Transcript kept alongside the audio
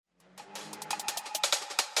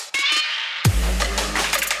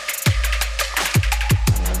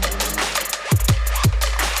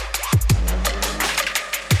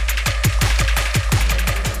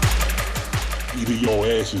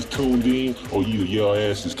ass is tuned in or either your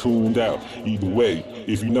ass is tuned out. Either way,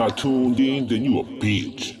 if you're not tuned in, then you a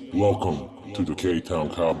bitch. Welcome to the K-Town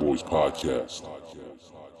Cowboys podcast.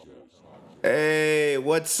 Hey,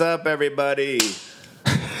 what's up, everybody?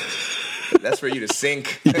 That's for you to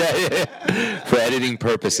sync. yeah. For editing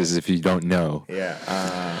purposes, if you don't know.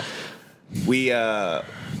 Yeah. We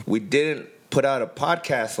didn't put out a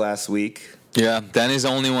podcast last week. Yeah, Danny's the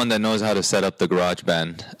only one that knows how to set up the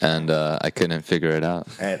GarageBand, and I couldn't figure it out.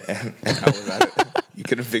 And how was that? You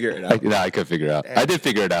couldn't figure it out? I couldn't figure it out. I did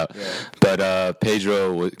figure it out, but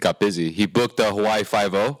Pedro got busy. He booked the Hawaii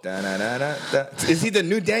 5-0. Is he the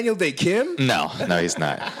new Daniel Day Kim? No, he's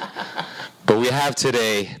not. But we have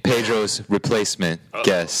today Pedro's replacement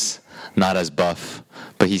guest, not as buff,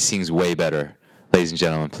 but he sings way better. Ladies and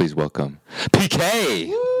gentlemen, please welcome PK.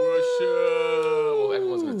 What's up? Well,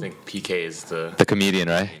 everyone's gonna think PK is the comedian,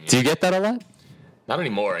 right? Do you get that a lot? Not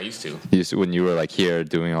anymore. I used to. You used to when you were like here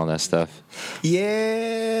doing all that stuff.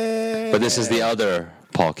 Yeah. But this is the other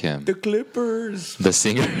Paul Kim, the Clippers, the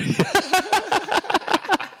singer.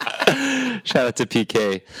 Shout out to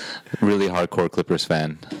PK, really hardcore Clippers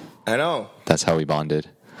fan. I know. That's how we bonded.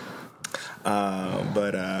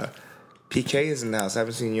 But PK is in the house. I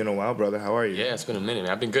haven't seen you in a while, brother. How are you? Yeah, it's been a minute,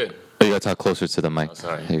 man. I've been good. You gotta talk closer to the mic. Oh,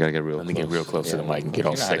 sorry. You gotta get real. Let me get real close to the mic and get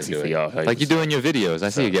all sexy for y'all. Like you do in your videos. I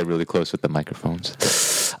see you get really close with the microphones.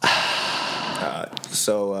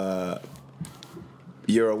 So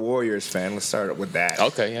you're a Warriors fan. Let's start with that.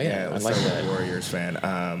 Okay, yeah. Let's I like start that. with a Warriors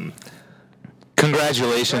fan.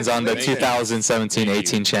 Congratulations on the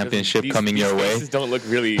 2017-18 championship coming your way. These don't look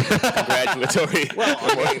really congratulatory. Well,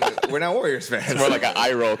 I mean, we're not Warriors fans. It's more like an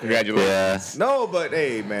eye roll. Congratulations. Yeah. No, but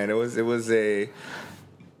hey, man, it was a.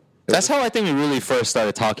 That's how I think we really first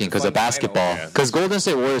started talking because of fun basketball. final, Because Golden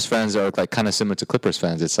State Warriors fans are like kind of similar to Clippers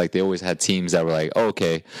fans. It's like they always had teams that were like, oh,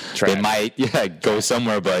 okay, Trash. they might go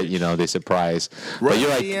somewhere, but they surprise. But you're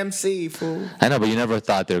like, CMC fool. I know, but you never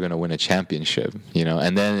thought they were gonna win a championship,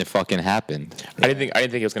 and then it fucking happened. I didn't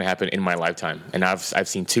think it was gonna happen in my lifetime, and I've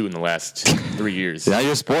seen two in the last 3 years. Now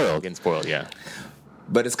you're spoiled. Getting spoiled, yeah.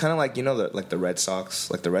 But it's kind of like the Red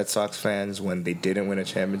Sox, like the Red Sox fans when they didn't win a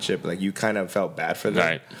championship, like you kind of felt bad for them.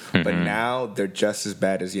 Right. But now they're just as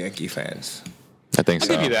bad as Yankee fans. I think I'll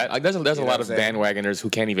so. give you that. Like, there's a know lot what of I'm saying? bandwagoners who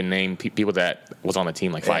can't even name people that was on the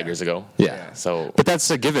team like 5 years ago. Yeah. So, But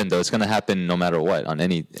that's a given, though. It's going to happen no matter what. On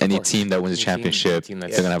any team that wins a championship, they're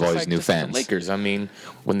going to have all these new fans. The Lakers. I mean,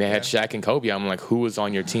 when they had Shaq and Kobe, I'm like, who was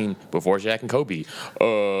on your team before Shaq and Kobe?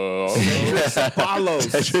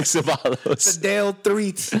 Sabalos, Patrick Ceballos. Dale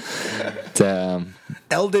Threets, Damn.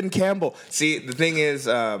 Eldon Campbell. See, the thing is,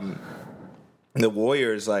 the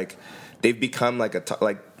Warriors, like, they've become like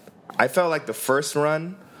I felt like the first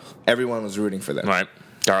run, everyone was rooting for them. Right.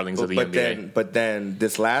 Darlings of the NBA. But then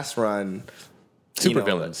this last run, Super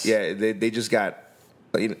villains. Yeah, they just got,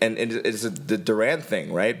 and it's the Durant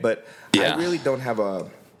thing, right? But Yeah. I really don't have I'm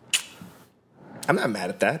not mad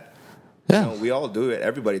at that. Yeah. We all do it.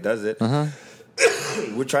 Everybody does it.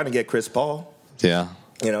 We're trying to get Chris Paul. Yeah.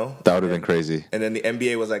 That would have been crazy. And then the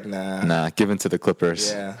NBA was like, nah. Nah, give it to the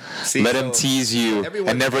Clippers. Yeah. See, Let him tease you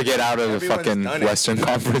everyone's- and never get out of the everyone's fucking done it. Western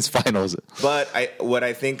Conference Finals. But what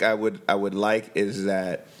I think I would like is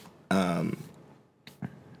that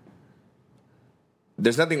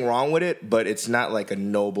there's nothing wrong with it, but it's not like a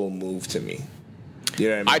noble move to me. You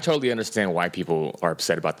know what I mean? I totally understand why people are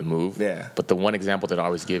upset about the move. Yeah. But the one example that I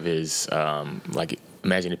always give is like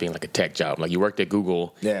imagine it being like a tech job. Like you worked at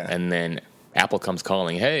Google, Yeah. and then Apple comes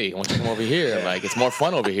calling, hey, why don't you come over here? Yeah. Like it's more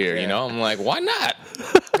fun over here, Yeah. I'm like, why not?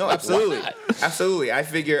 No, absolutely, Why not? absolutely. I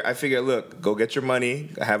figure. Look, go get your money,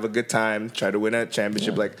 have a good time, try to win a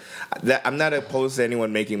championship. Like that, I'm not opposed to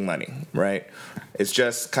anyone making money, right? It's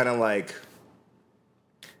just kind of like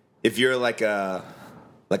if you're like a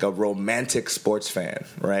romantic sports fan,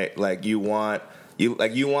 right? Like you want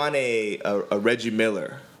a Reggie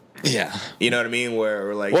Miller. Yeah. You know what I mean?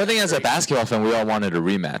 Where like, Well, I think as a basketball fan, we all wanted a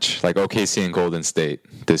rematch, like OKC and Golden State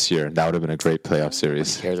this year. That would have been a great playoff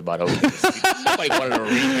series. Who cares about OKC? Nobody wanted a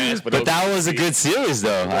rematch, But that was a good series,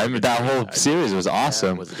 though. I mean, that whole series was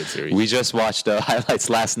awesome. it was a good series. We just watched the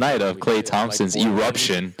highlights last night of Klay Thompson's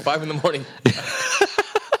eruption. 5 a.m.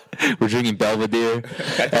 We're drinking Belvedere,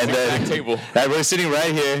 and then table. and we're sitting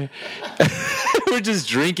right here. We're just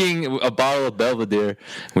drinking a bottle of Belvedere.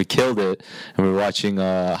 We killed it, and we're watching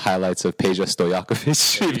highlights of Peja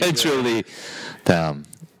Stojakovic. Eventually,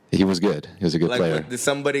 he was good. He was a good Like, player. did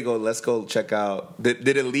somebody go? Let's go check out. Did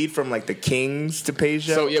it lead from like the Kings to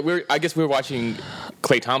Peja? So yeah, I guess we were watching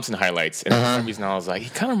Klay Thompson highlights, and for some reason I was like, he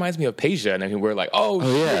kind of reminds me of Peja, and then we were like, oh shit,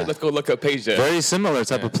 yeah. let's go look up Peja. Very similar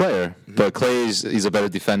type of player, but he's a better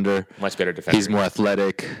defender. Much better defender. He's more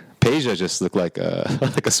athletic. Peja just looked like a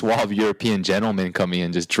like a suave European gentleman coming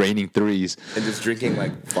in, just draining threes. And just drinking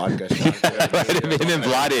like vodka shots. Right, him and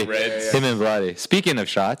Vlade. Reds. Him and Vlade. Speaking of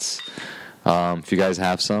shots, if you guys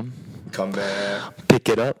have some, Come back. pick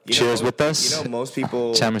it up. You know, Cheers with us. You know, most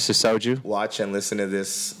people Chamisa Sauju. watch and listen to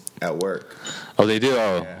this at work. Oh, they do?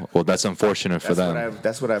 Oh, Yeah. well, that's unfortunate for them.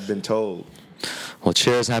 That's what I've been told. Well,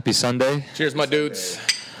 cheers. Happy Sunday. Cheers, my dudes.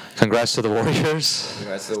 Congrats to the Warriors.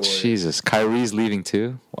 Congrats to the Warriors. Jesus. Kyrie's leaving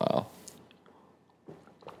too. Wow.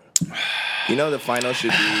 You know, the final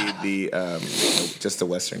should be just the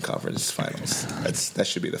Western Conference Finals. That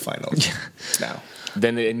should be the finals now.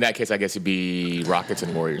 Then in that case, I guess it'd be Rockets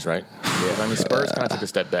and Warriors, right? Yeah. I mean, Spurs kind of took a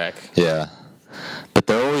step back. Yeah. But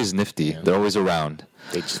they're always nifty. They're always around.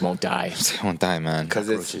 They just won't die. They won't die, man. Because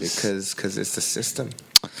Cockroaches. it's the system.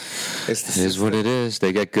 It's the It is what it is.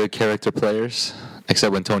 They get good character players.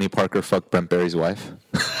 Except when Tony Parker fucked Brent Berry's wife.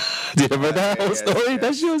 Do you remember that whole story?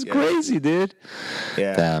 That shit was crazy, dude.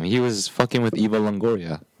 Yeah. Damn, he was fucking with Eva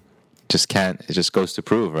Longoria. It just goes to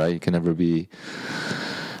prove, right? You can never be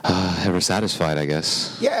ever satisfied, I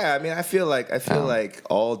guess. Yeah, I mean, I feel like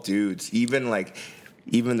all dudes, even the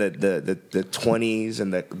 20s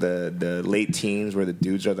and the late teens, where the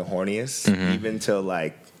dudes are the horniest, even till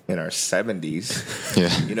like in our 70s.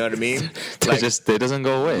 Yeah. You know what I mean? It doesn't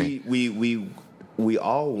go away. We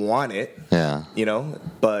all want it. Yeah. You know,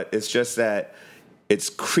 but it's just that it's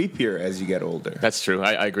creepier as you get older. That's true.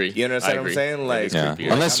 I agree. You understand I what I'm agree. saying? Like, It is Yeah.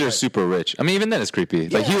 creepier. Unless you're super rich. I mean, even then it's creepy.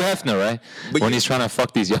 Like Hugh Hefner, right? But When he's trying to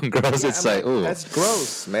fuck these young girls, it's I'm like, ooh. that's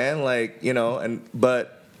gross, man. Like, you know, and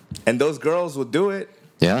those girls will do it.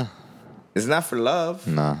 Yeah. It's not for love.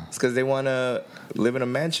 Nah. It's because they want to live in a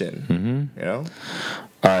mansion. You know?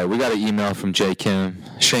 All right, we got an email from Jay Kim.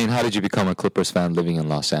 Shane, how did you become a Clippers fan living in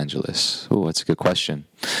Los Angeles? Ooh, that's a good question.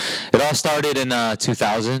 It all started in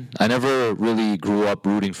 2000. I never really grew up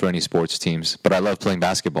rooting for any sports teams, but I love playing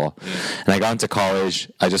basketball. And I got into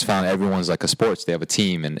college. I just found everyone's like a sports. They have a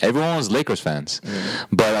team, and everyone was Lakers fans.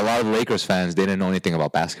 But a lot of the Lakers fans, they didn't know anything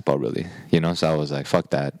about basketball, really. You know, so I was like,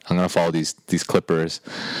 fuck that. I'm going to follow these Clippers.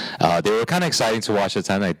 They were kind of exciting to watch at the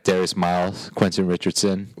time, like Darius Miles, Quentin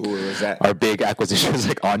Richardson. Ooh, was that Our big acquisitions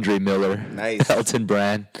like Andre Miller, Nice. Elton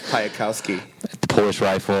Brand, Piakowski? the Polish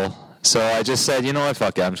Rifle. So I just said, you know what,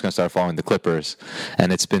 fuck it, I'm just going to start following the Clippers.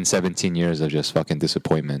 And it's been 17 years of just fucking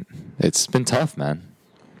disappointment. It's been tough, man.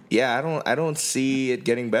 Yeah, I don't see it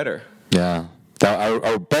getting better. Yeah.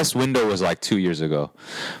 Our best window was like 2 years ago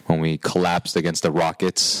when we collapsed against the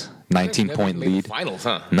Rockets. 19-point Never made the lead. Finals,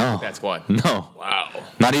 huh? No. That squad. No. Wow.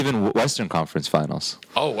 Not even Western Conference Finals.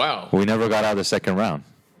 Oh, wow. We never got out of the second round.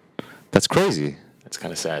 That's crazy. That's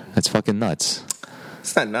kind of sad. That's fucking nuts.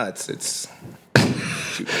 It's not nuts. It's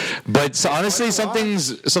But so honestly,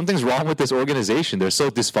 something's wrong with this organization. They're so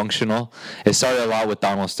dysfunctional. It started a lot with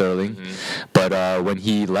Donald Sterling, but when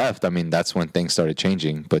he left, I mean, that's when things started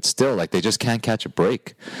changing. But still, like, they just can't catch a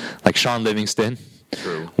break. Like Sean Livingston,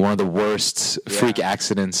 True. one of the worst freak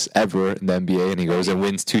accidents ever in the NBA, and he goes and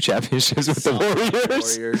wins 2 championships with the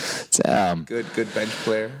Warriors. Warriors. Damn. Good bench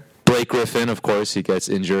player. Blake Griffin, of course, he gets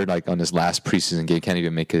injured like on his last preseason game. Can't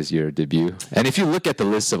even make his year debut. And if you look at the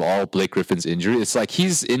list of all Blake Griffin's injuries, it's like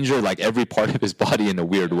he's injured like every part of his body in a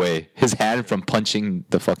weird way. His hand from punching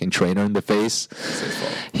the fucking trainer in the face.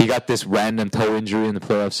 He got this random toe injury in the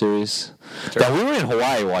playoff series. Now, we were in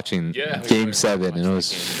Hawaii watching Yeah, we Game were 7, and it was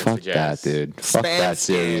watching the fuck that, Jazz. dude. Fuck that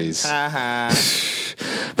series. Haha.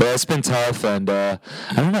 But it's been tough, and I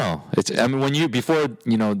don't know. I mean, before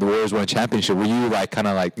the Warriors won a championship, were you like kind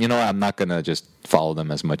of like, you know, I'm not gonna just follow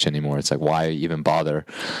them as much anymore? It's like, why even bother?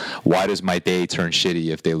 Why does my day turn shitty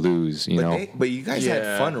if they lose? You know? But you guys had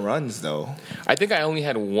Yeah. fun runs though. I think I only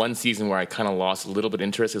had one season where I kind of lost a little bit of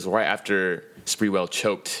interest. It was right after Spreewell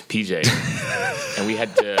choked PJ. And we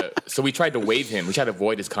had to, so we tried to waive him. We tried to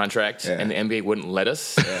avoid his contract, and the NBA wouldn't let us.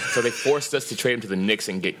 So they forced us to trade him to the Knicks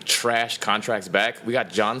and get trash contracts back. We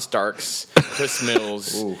got John Starks, Chris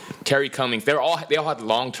Mills, Terry Cummings. They all had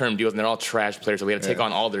long-term deals, and they're all trash players, so we had to take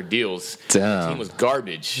on all their deals. Damn. The team was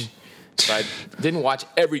garbage. So I didn't watch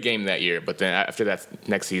every game that year, but then after that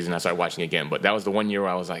next season, I started watching again. But that was the one year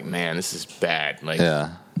where I was like, man, this is bad. Like,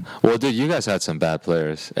 Yeah. Well, dude, you guys had some bad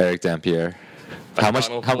players. Eric Dampier. Donald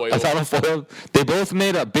Boyle. Donald Boyle. They both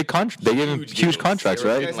made a big contract. They gave him Huge huge deals. contracts, They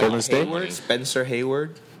were right? getting, like, Golden State. Hayward, Spencer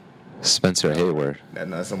Hayward. Spencer Hayward.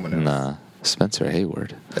 No, someone else. Nah. Spencer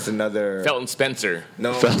Hayward. That's another. Felton Spencer.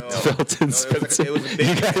 No, Felton no, Spencer. It was a big.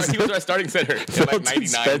 You guys He was our starting center in like Felton 99.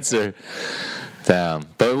 Spencer. Damn.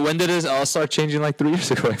 But when did his all-star changing? Like 3 years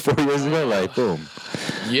ago, like 4 years ago? Like, boom.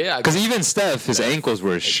 Yeah. Because even Steph, his ankles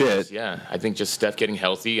were shit. Yeah, I think just Steph getting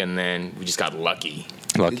healthy, and then we just got lucky.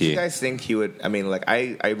 Did Lucky. you guys think he would? I mean, like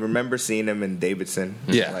I remember seeing him in Davidson.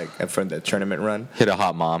 Yeah. Like from the tournament run. Hit a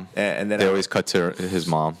hot mom. And then they I- always cut to his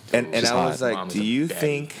mom. And She's I was hot. like, Mom's do a you daddy.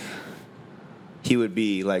 think he would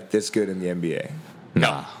be like this good in the NBA?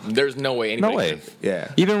 Nah. There's no way No anybody. way. could've-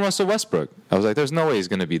 Yeah. Even Russell Westbrook. I was like, there's no way he's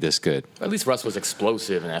going to be this good. At least Russ was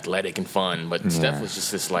explosive and athletic and fun, but Steph was just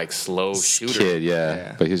this like slow shooter. Kid,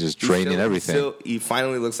 yeah. But he's just draining everything. He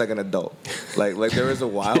finally looks like an adult. Like there was a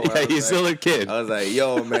while. Where I Yeah, was he's still like, a kid. I was like,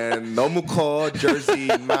 yo, man, 너무 커 jersey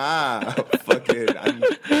ma. Fucking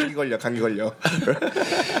감기 걸려.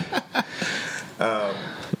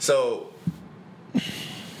 So,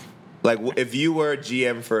 like, if you were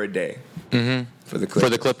GM for a day for the Clippers, For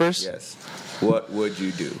the Clippers? yes, what would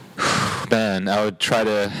you do? Man, I would try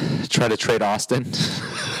to trade Austin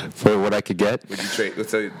for what I could get. Would you trade?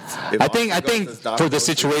 So I think for the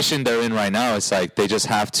situation they're in right now, it's like they just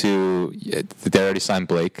have to. They already signed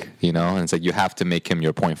Blake, you know, and it's like you have to make him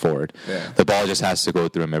your point forward. Yeah. The ball just has to go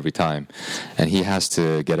through him every time, and he has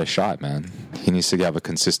to get a shot, man. He needs to have a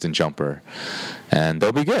consistent jumper, and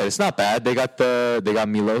they'll be good. It's not bad. They got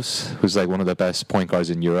Milos, who's like one of the best point guards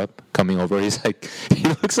in Europe, coming over. He's like, he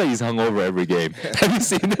looks like he's hungover every game. Have you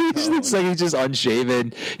seen him? He just looks like he's just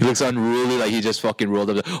unshaven. He looks unruly, like he just fucking rolled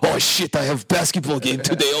up. Oh shit, I have basketball game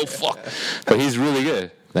today. Oh fuck. But he's really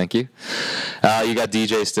good. Thank you. You got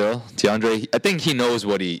DJ still. DeAndre, I think he knows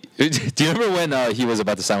what he... Do you remember when he was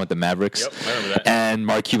about to sign with the Mavericks? Yep, I remember that. And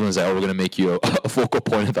Mark Cuban was like, oh, we're going to make you a focal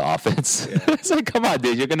point of the offense. Yeah. It's like, come on,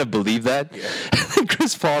 dude. You're going to believe that? Yeah.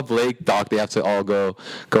 Chris Paul, Blake, Doc, they have to all go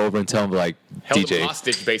over and tell him, like, Held DJ. him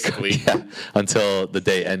hostage, basically. Yeah, until the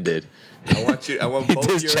day ended. I want He both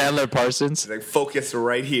did your Chandler Parsons. like focus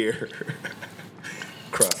right here.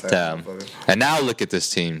 Cross that Damn. motherfucker. And now look at this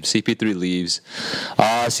team. CP3 leaves.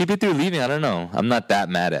 CP3 leaving, I don't know. I'm not that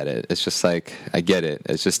mad at it. It's just like, I get it.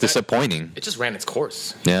 It's just disappointing. It just ran its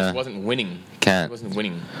course. Yeah. It wasn't winning. Can't. It wasn't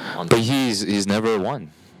winning. But he's never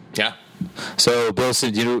won. Yeah. So Bill, do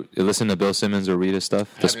you listen to Bill Simmons or read his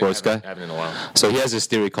stuff, the sports guy? I haven't in a while. So he has this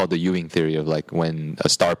theory called the Ewing theory of like when a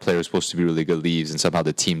star player is supposed to be really good leaves and somehow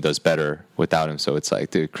the team does better without him. So it's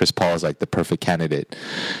like, dude, Chris Paul is like the perfect candidate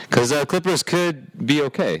because Clippers could be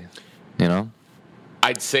okay, you know?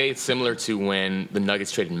 I'd say it's similar to when the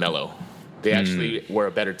Nuggets traded Melo. They actually were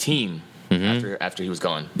a better team after he was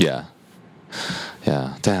gone. Yeah.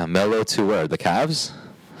 Yeah. Damn, Melo to where? The Cavs?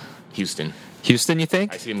 Houston. Houston, you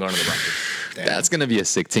think? I see him going to the Rockets. That's going to be a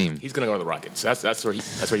sick team. He's going to go to the Rockets. That's where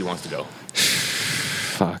he wants to go.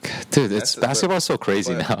 Fuck. Dude, it's That's- basketball's so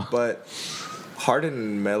crazy now. But Harden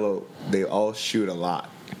and Melo, they all shoot a lot.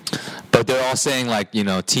 But they're all saying, like, you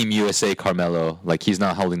know, Team USA Carmelo, like, he's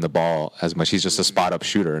not holding the ball as much. He's just a spot-up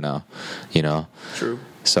shooter now, you know? True.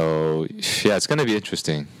 So, yeah, it's going to be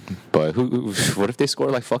interesting. But what if they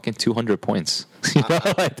score, like, fucking 200 points? You know?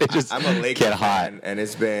 Like, they just I'm a Lakers get hot. fan, and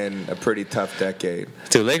it's been a pretty tough decade.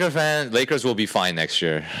 Dude, Lakers will be fine next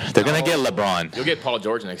year. They're going to get LeBron, You'll get Paul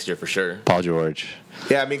George next year for sure. Paul George.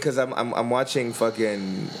 Yeah, I mean, because I'm watching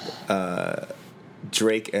fucking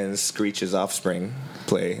Drake and Screech's offspring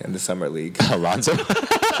play in the summer league. Alonzo?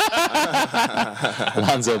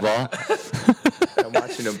 Alonzo Ball? I'm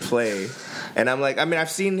watching him play, and I'm like, I mean, I've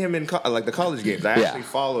seen him in like the college games. I Yeah. actually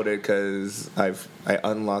followed it because I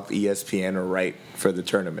unlocked ESPN right for the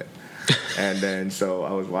tournament, and then so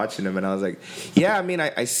I was watching him, and I was like, yeah, I mean,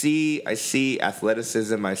 I see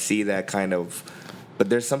athleticism, I see that kind of, but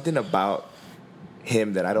there's something about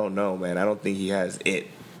him that I don't know, man. I don't think he has it.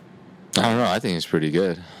 I don't know. I think he's pretty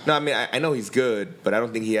good. No, I mean, I know he's good, but I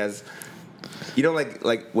don't think he has. You know,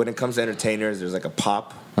 like when it comes to entertainers, there's like a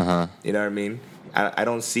pop. Uh-huh. You know what I mean? I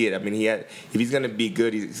don't see it. I mean, if he's gonna be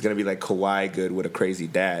good, he's gonna be like Kawhi good with a crazy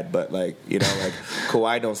dad. But like, you know, like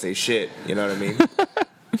Kawhi don't say shit. You know what I mean?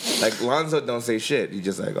 Like Lonzo don't say shit. He's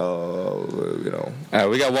just like, oh, you know. All right,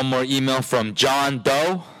 we got one more email from John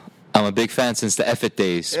Doe. I'm a big fan since the Effort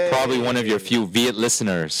days. Hey. Probably one of your few Viet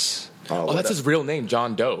listeners. Oh, that's his real name,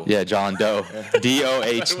 John Doe. Yeah, John Doe.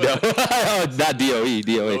 D-O-H, Doe. Oh, not D-O-E,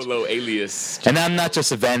 D-O-H. Lolo alias. And I'm not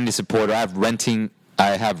just a vanity supporter. I've rented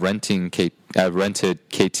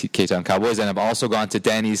K-Town Cowboys, and I've also gone to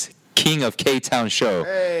Danny's King of K-Town show.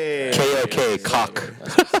 Hey. KOK, cock.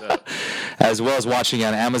 as well as watching it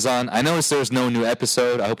on Amazon. I noticed there's no new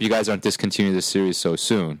episode. I hope you guys aren't discontinuing this series so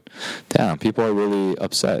soon. Damn, people are really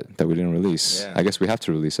upset that we didn't release. Yeah. I guess we have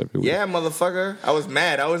to release every week. Yeah, motherfucker. I was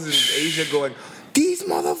mad. I was in Asia going, these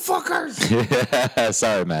motherfuckers. Yeah,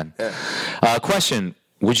 sorry, man. Yeah. Question.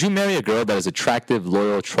 Would you marry a girl that is attractive,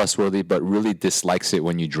 loyal, trustworthy, but really dislikes it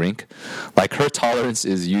when you drink? Like her tolerance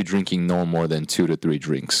is you drinking no more than 2 to 3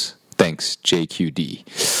 drinks. Thanks, JQD.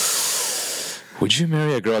 Would you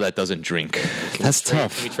marry a girl that doesn't drink? That's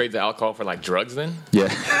tough. Can we trade the alcohol for like drugs then? Yeah.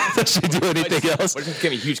 Does she do anything else? What if it's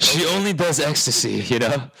gonna be huge? She only does ecstasy, you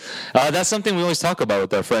know? That's something we always talk about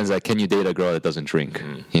with our friends. Like, can you date a girl that doesn't drink?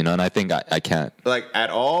 You know, and I think I can't. Like, at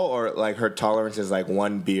all? Or, like, her tolerance is, like,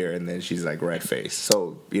 1 beer and then she's, like, red-faced.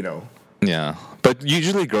 So, you know. Yeah. But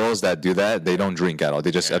usually girls that do that, they don't drink at all.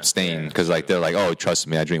 They just abstain because, like, they're like, oh, trust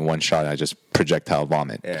me, I drink 1 shot and I just projectile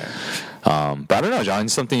vomit. Yeah. But I don't know, John.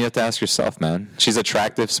 It's something you have to ask yourself, man. She's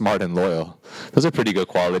attractive, smart, and loyal. Those are pretty good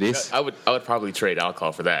qualities. I would probably trade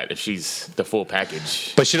alcohol for that if she's the full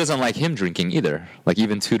package. But she doesn't like him drinking either. Like,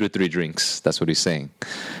 even 2 to 3 drinks. That's what he's saying.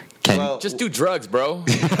 Well, Just do drugs, bro.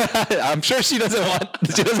 I'm sure she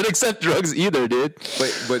doesn't accept drugs either, dude.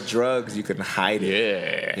 but drugs, you can hide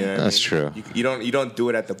it. Yeah. You know what I That's mean? true. You don't do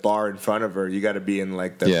it at the bar in front of her. You got to be in,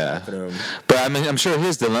 like, the bathroom. But I mean, I'm sure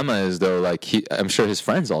his dilemma is though, like I'm sure his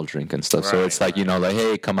friends all drink and stuff. So Right, it's like, you know, like,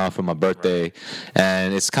 hey, come out for my birthday,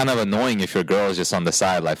 and it's kind of annoying if your girl is just on the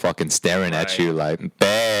side, like fucking staring at Right. you, like,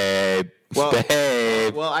 babe,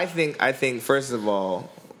 babe. Well, I think first of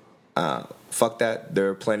all, fuck that. There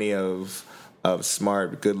are plenty of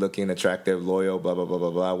smart, good-looking, attractive, loyal, blah blah blah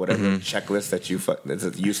blah blah, whatever checklist that you it's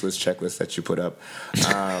a useless checklist that you put up. You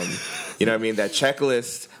know what I mean? That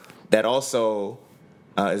checklist that also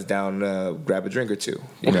is down to grab a drink or two.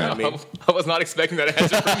 You know what I mean? I was not expecting that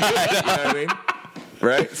answer from you. You know what I mean?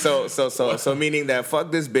 Right? So meaning that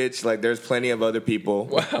fuck this bitch, like there's plenty of other people.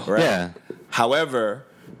 Wow. Right? Yeah. However,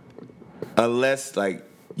 unless like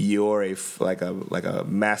you're a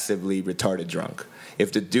massively retarded drunk.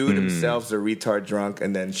 If the dude himself's a retard drunk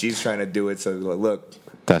and then she's trying to do it, so look,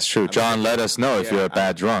 That's true. John, let us know if you're a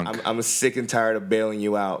bad drunk. I'm sick and tired of bailing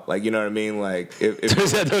you out. Like, you know what I mean? Like, if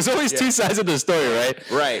There's always two sides of the story,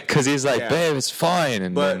 right? Right. Because he's like, Yeah. babe, it's fine.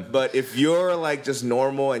 And then, But if you're like just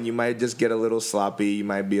normal and you might just get a little sloppy, you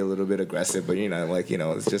might be a little bit aggressive, but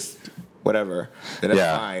it's just whatever. Then that's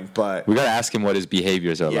Yeah. fine. But we got to ask him what his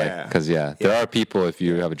behaviors are like. Yeah. Because, there are people, if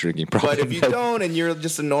you have a drinking problem. But if you don't and you're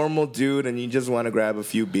just a normal dude and you just want to grab a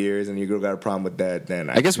few beers and you got a problem with that,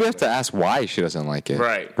 then I guess we have to ask why she doesn't like it.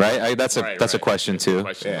 Right. Right? That's a question, too.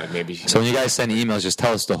 Question, Yeah. like maybe So when you guys send emails, just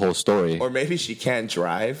tell us the whole story. Or maybe she can't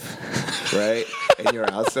drive, right? And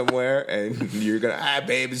you're out somewhere and you're gonna,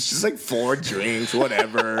 babe, it's just like 4 drinks,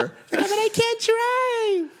 whatever. But I can't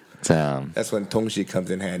drive. Damn. That's when Tongshi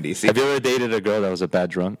comes in handy. See, Have you ever dated a girl that was a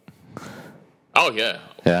bad drunk? Oh yeah.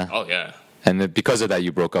 Yeah. Oh yeah. And then because of that,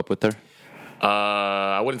 you broke up with her?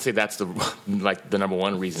 I wouldn't say that's the number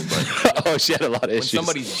one reason, but Oh, she had a lot of when issues.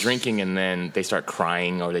 somebody's drinking and then they start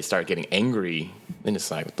crying or they start getting angry, then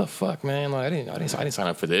it's like, what the fuck, man? Like, I didn't sign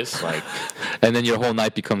up for this. Like, And then your whole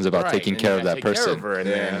night becomes about right, taking and care you of gotta that take care person. of her, and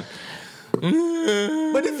Yeah. then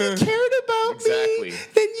but if you cared about Exactly. me,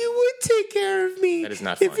 then you would take care of me. That is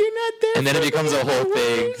not If fun. you're not there, And then it for becomes me a whole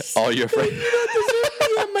thing. always, All your then friends. you don't deserve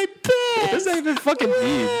me at my best. What does that even fucking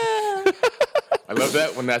mean? I love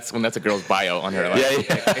that when that's a girl's bio on her like,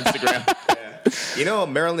 Instagram. You know,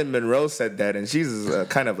 Marilyn Monroe said that, and she's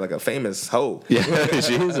kind of like a famous hoe. Yeah,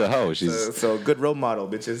 she is a hoe. She's So good role model,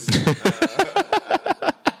 bitches.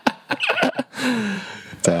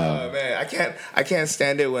 Man, I can't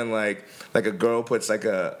stand it when like a girl puts like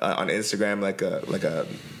on Instagram like a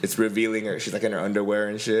it's revealing her, she's like in her underwear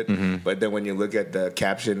and shit. But then when you look at the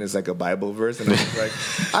caption, it's like a Bible verse, and it's like,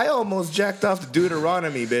 I almost jacked off the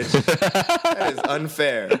Deuteronomy, bitch. That is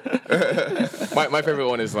unfair. My favorite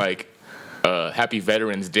one is like Happy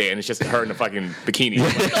Veterans Day, and it's just her in a fucking bikini.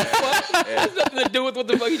 Like, what the fuck? It has nothing to do with what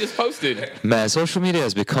the fuck he just posted. Man, social media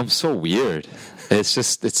has become so weird. It's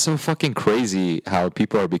so fucking crazy how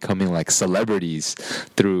people are becoming like celebrities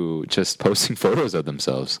through just posting photos of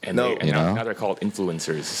themselves. And No. now they're called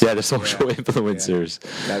influencers. Yeah, they're social influencers.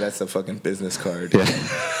 Now that's a fucking business card. Yeah.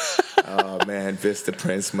 Oh man, Vista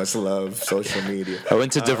Prince must love social media. I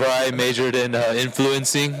went to DeVry, majored in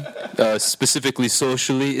influencing, specifically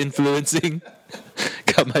socially influencing.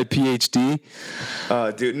 Got my PhD.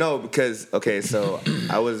 Dude, no, because so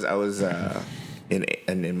I was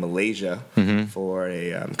in Malaysia for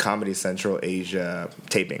a Comedy Central Asia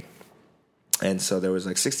taping, and so there was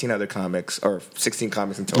like 16 comics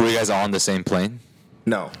in total. Were you guys all on the same plane?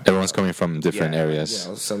 No. Everyone's coming from different Yeah, areas.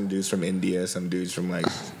 You know, some dudes from India, some dudes from like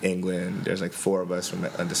England. There's like 4 of us from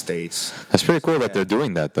the States. That's pretty cool that they're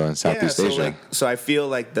doing that though in Southeast so Asia. so I feel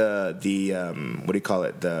like the what do you call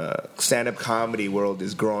it? The stand-up comedy world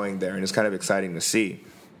is growing there, and it's kind of exciting to see.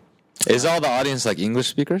 Is all the audience like English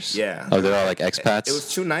speakers? Yeah. Or they're all like expats? It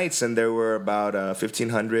was 2 nights, and there were about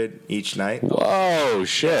 1,500 each night. Whoa,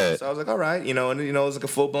 shit. So I was like, all right, you know, and it was like a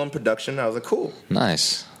full-blown production. I was like, cool.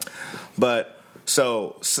 Nice. But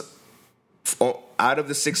so out of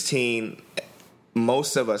the 16,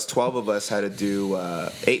 most of us, 12 of us, had to do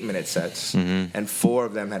 8-minute sets, and 4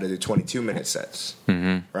 of them had to do 22-minute sets.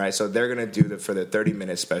 Right, so they're gonna do for the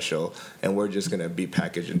 30-minute special, and we're just gonna be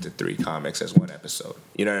packaged into 3 comics as 1 episode.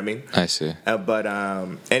 You know what I mean? I see. But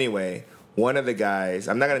anyway, one of the guys,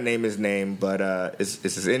 I'm not gonna name his name, but it's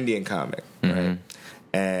this Indian comic, right?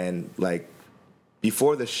 And like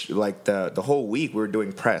before the whole week, we were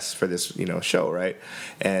doing press for this show, right?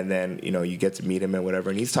 And then you get to meet him and whatever,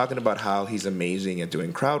 and he's talking about how he's amazing at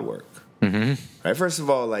doing crowd work. Right. First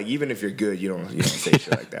of all, like even if you're good, you don't say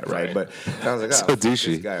shit like that, right? But I was like, So fuck douchey.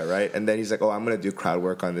 this guy, right? And then he's like, oh, I'm gonna do crowd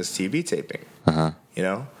work on this TV taping.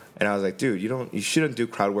 And I was like, dude, you shouldn't do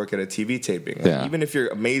crowd work at a TV taping. Like, Yeah. even if you're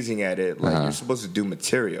amazing at it, like you're supposed to do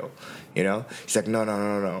material. He's like,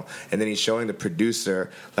 no. And then he's showing the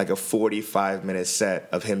producer like a 45-minute set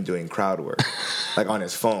of him doing crowd work, like on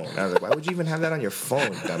his phone. And I was like, why would you even have that on your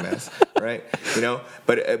phone, dumbass? Right?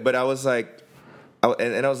 But I was like,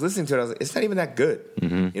 and I was listening to it. I was like, it's not even that good.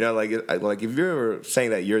 Like if you're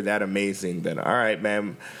saying that you're that amazing, then all right,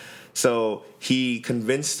 man. So he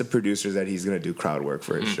convinced the producers that he's going to do crowd work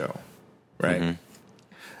for his show, right?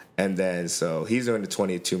 And then so he's doing the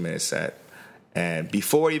 22-minute set. And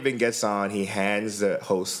before he even gets on, he hands the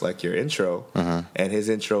host like your intro, and his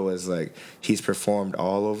intro was like he's performed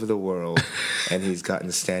all over the world, and he's gotten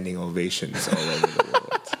standing ovations all over the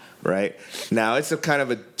world. Right now, it's a kind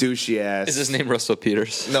of a douchey ass. Is his name Russell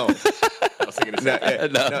Peters? No. I was thinking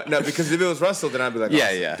No, because if it was Russell, then I'd be like,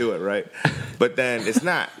 Yeah. do it, right? But then it's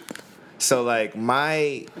not. So like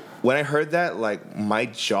when I heard that, like my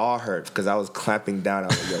jaw hurt because I was clamping down. I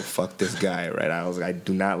was like, yo, fuck this guy, right? I was like, I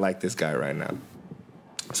do not like this guy right now.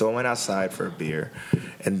 So I went outside for a beer,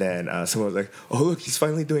 and then someone was like, oh, look, he's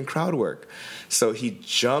finally doing crowd work. So he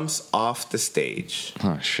jumps off the stage.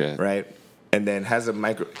 Oh, shit. Right? And then has a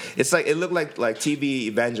micro. It's like it looked like TV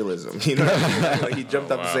evangelism, you know. Like he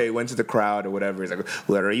jumped up and say, went to the crowd or whatever. He's like,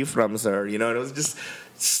 "Where are you from, sir?" And it was just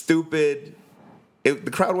stupid.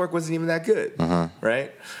 The crowd work wasn't even that good,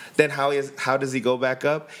 right? Then how does he go back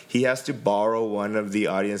up? He has to borrow one of the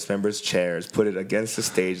audience members' chairs, put it against the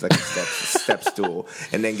stage like a step stool,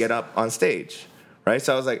 and then get up on stage, right?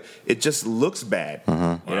 So I was like, it just looks bad,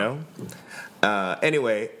 you know.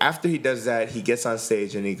 Anyway, after he does that, he gets on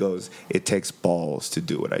stage and he goes, "It takes balls to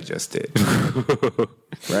do what I just did."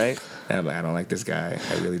 Right? And I'm like, I don't like this guy.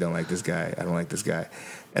 I really don't like this guy. I don't like this guy.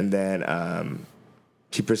 And then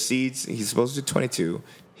he proceeds. He's supposed to do 22.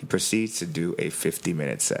 He proceeds to do a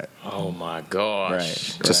 50-minute set. Oh my gosh!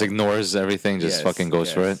 Right? Just ignores everything. Just fucking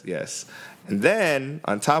goes for it. Yes. And then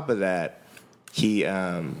on top of that, he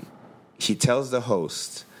tells the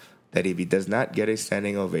host that if he does not get a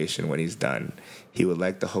standing ovation when he's done, he would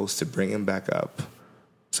like the host to bring him back up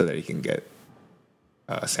so that he can get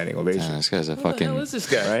a standing ovation. Damn, this guy's a Who the fucking. hell is this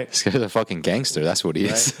guy? Right? This guy's a fucking gangster. That's what he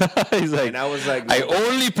is. He's like, And I was like, I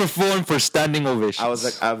only perform for standing ovations. I was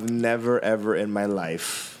like, I've never ever in my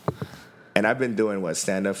life, and I've been doing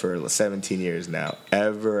stand up for 17 years now,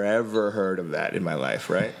 ever heard of that in my life,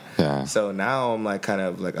 right? Yeah. So now I'm like kind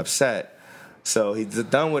of like upset. So he's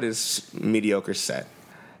done with his mediocre set.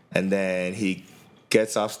 And then he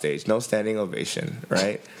gets off stage, no standing ovation,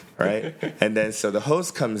 right? Right? And then so the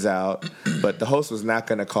host comes out, but the host was not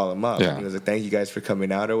going to call him up. Yeah. He was like, "Thank you guys for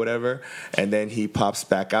coming out," or whatever. And then he pops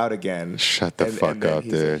back out again. Shut the fuck then up,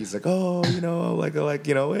 dude. He's like, "Oh, hey,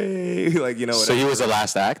 whatever." So he was the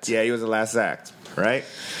last act? Yeah, he was the last act, right?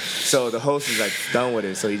 So the host is like done with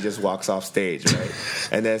it, so he just walks off stage, right?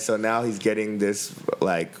 And then so now he's getting this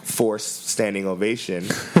like forced standing ovation,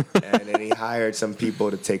 and then he hired some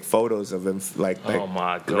people to take photos of him, like Oh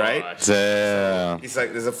my god! right? Damn. He's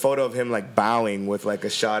like, there's a photo of him like bowing with like a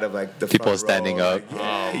shot of like the People front standing row, up. like,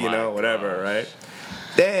 yeah, Oh my whatever, right?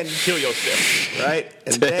 Then Kill yourself. right,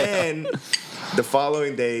 and then the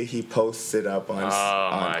following day he posts it up on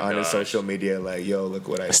on his gosh. social media, like, "Yo, look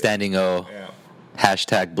what I did." Standing O. Yeah.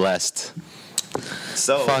 Hashtag blessed.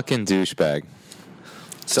 So Fucking douchebag.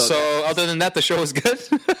 So other than that, the show was good?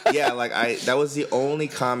 yeah, like that was the only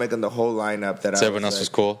comic in the whole lineup that So everyone else was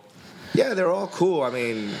cool? Yeah, they're all cool. I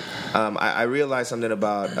mean, I realized something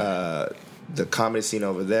about the comedy scene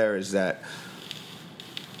over there is that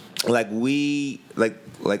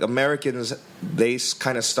like Americans, they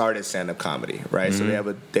kind of started stand-up comedy, right? So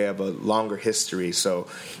they have a longer history. So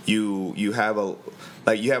you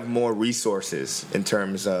have more resources in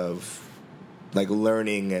terms of like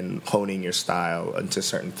learning and honing your style into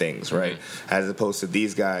certain things, right? As opposed to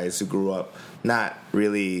these guys who grew up not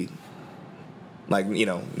really like, you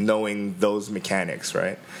know, knowing those mechanics,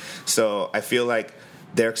 right? So I feel like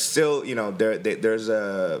they're still, you know,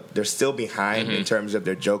 they're still behind in terms of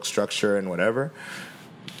their joke structure and whatever,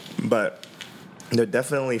 but they're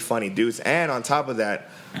definitely funny dudes. And on top of that,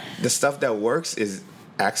 the stuff that works is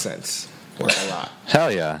accents work a lot.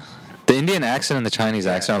 Hell yeah. The Indian accent and the Chinese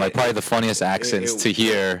accent are like probably the funniest accents to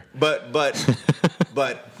hear. But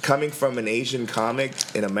coming from an Asian comic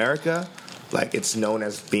in America, like it's known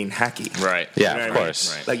as being hacky. Right. Yeah, You know of what I mean?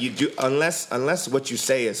 course. Right. Like you do unless what you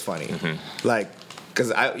say is funny. Like,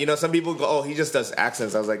 because some people go, oh, he just does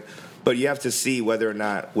accents. I was like, but you have to see whether or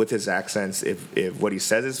not with his accents, if what he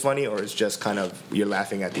says is funny or it's just kind of you're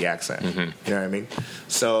laughing at the accent. You know what I mean?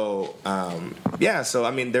 So yeah. So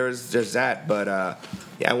I mean, there's that. But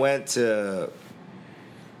yeah, I went to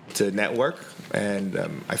network and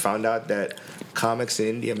I found out that comics in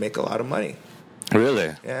India make a lot of money.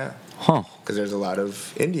 Really? Yeah. Huh. Because there's a lot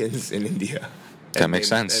of Indians in India. That makes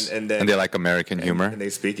sense. And they like American humor. And they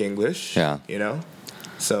speak English. Yeah. You know?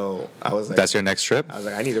 So I was like, That's your next trip? I was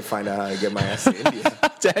like, I need to find out how to get my ass to India.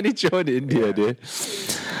 Danny joined India, dude.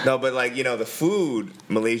 No, but like, you know, the food,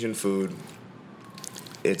 Malaysian food,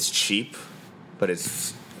 it's cheap, but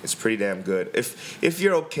it's pretty damn good. If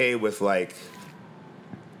you're okay with like,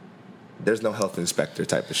 there's no health inspector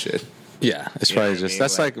type of shit. Yeah, it's You know probably what I just mean?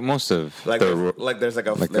 that's like most of Like, the there's like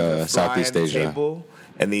a like, there's a fly Southeast on the Asia. table,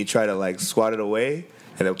 and then you try to like swat it away,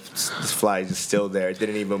 and the fly is just still there. It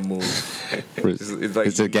didn't even move.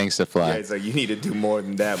 It's a gangster fly. Yeah, it's like you need to do more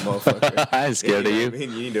than that, motherfucker. I ain't scared of know you. what I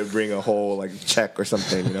mean? You need to bring a whole like check or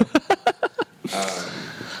something, you know.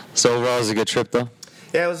 So overall, it was a good trip, though.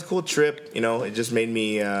 Yeah, it was a cool trip. You know, it just made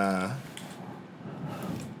me. Did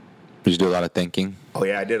you do a lot of thinking, Oh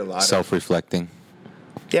yeah, I did a lot. self-reflecting?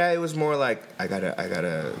 Yeah, it was more like I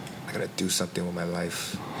gotta do something with my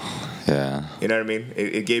life. Yeah. You know what I mean?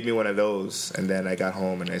 It gave me one of those, and then I got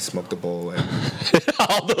home and I smoked a bowl, and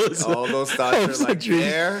all those thoughts hopes are like and dreams.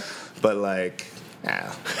 there, but like,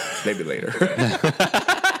 maybe later.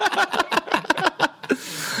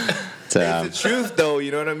 It's the truth, though.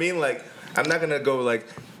 You know what I mean? Like, I'm not gonna go like,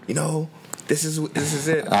 you know, this is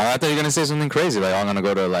it. I thought you were gonna say something crazy, like I'm gonna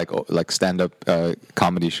go to like stand-up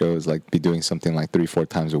comedy shows, like be doing something like 3-4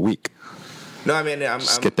 times a week. No, I mean,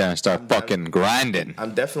 Just get there and start fucking grinding.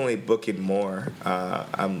 I'm definitely booking more.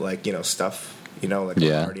 I'm like, you know, stuff. You know, like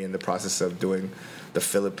Yeah. I'm already in the process of doing the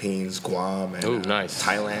Philippines, Guam, and Ooh, nice.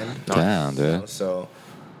 Thailand. Damn, You know, dude. so,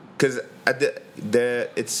 because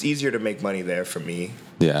it's easier to make money there for me.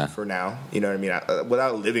 Yeah. For now, you know what I mean.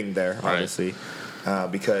 Without living there, obviously,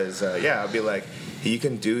 because I'll be like, you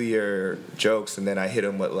can do your jokes, and then I hit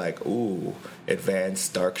them with like, ooh,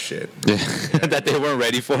 advanced dark shit. Yeah. That they weren't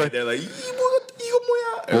ready for. They're like,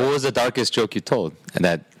 What was the darkest joke you told, and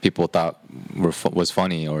that people thought was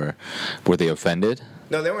funny, or were they offended?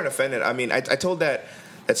 No, they weren't offended. I mean, I told that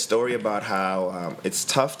story about how it's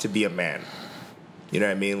tough to be a man. You know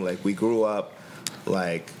what I mean? Like we grew up,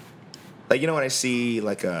 like you know when I see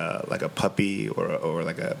like a puppy or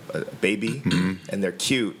like a baby, and they're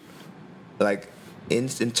cute, like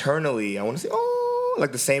internally I want to say, oh,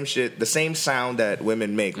 like the same shit, the same sound that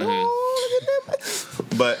women make. Oh, look at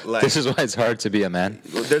them. But like This is why it's hard to be a man.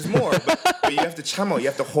 there's more, but you have to chamo. You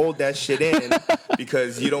have to hold that shit in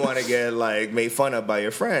because you don't want to get like made fun of by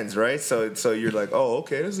your friends, right? So you're like, oh,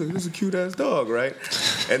 okay, this is a cute ass dog, right?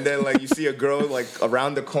 And then like you see a girl like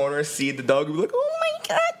around the corner see the dog, and be like, oh my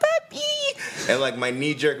god, puppy! And like my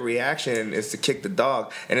knee jerk reaction is to kick the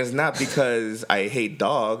dog, and it's not because I hate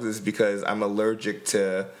dogs. It's because I'm allergic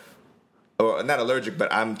to, or not allergic,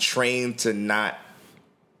 but I'm trained to not.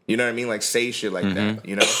 You know what I mean? Like say shit like that.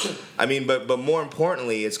 You know, I mean, but more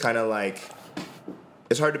importantly, it's kind of like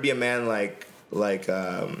it's hard to be a man like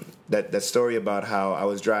that story about how I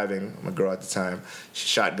was driving my girl at the time,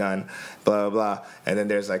 shotgun, blah blah blah, and then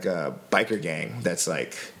there's like a biker gang that's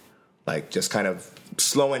like just kind of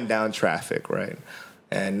slowing down traffic, right?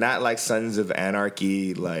 And not like Sons of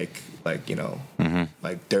Anarchy, like you know,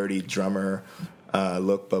 like dirty drummer.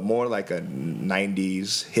 Look, but more like a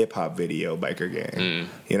 90s hip hop video biker gang.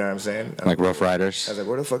 You know what I'm saying? Like Rough Riders. I was like,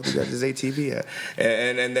 where the fuck you got this ATV at?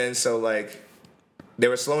 And then so like they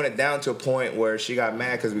were slowing it down to a point where she got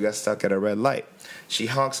mad because we got stuck at a red light. She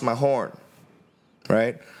honks my horn,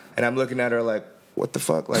 right? And I'm looking at her like, what the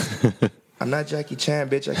fuck? Like, I'm not Jackie Chan,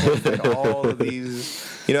 bitch. I can't fit all of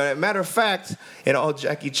these You know, matter of fact, in all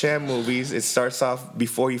Jackie Chan movies, it starts off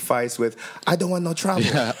before he fights with, I don't want no trouble.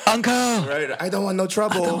 Yeah. Uncle! Right? I don't want no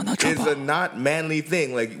trouble. I don't want no trouble. Is a not manly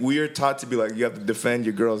thing. Like, we're taught to be like, you have to defend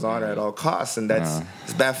your girl's honor at all costs, and that's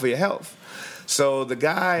it's bad for your health. So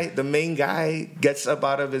the main guy gets up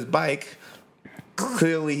out of his bike.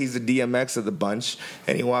 Clearly, he's the DMX of the bunch,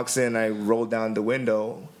 and he walks in. I roll down the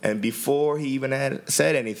window, and before he even had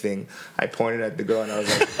said anything, I pointed at the girl, and I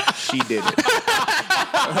was like, "She did it."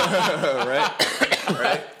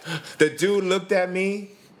 right. The dude looked at me,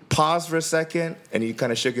 paused for a second, and he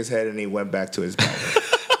kind of shook his head, and he went back to his bike.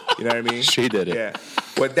 You know what I mean? She did it. Yeah.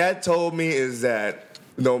 What that told me is that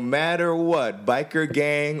no matter what, biker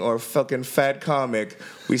gang or fucking fat comic,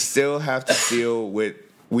 we still have to deal with.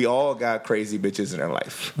 We all got crazy bitches in our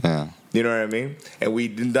life. Yeah. You know what I mean? And we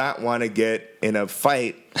do not want to get in a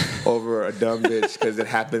fight over a dumb bitch because it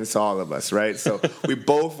happens to all of us, right? So we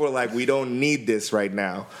both were like, we don't need this right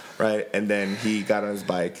now, right? And then he got on his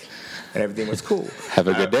bike and everything was cool. Have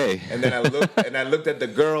a good day. And then I looked at the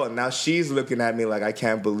girl, and now she's looking at me like, I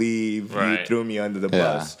can't believe you threw me under the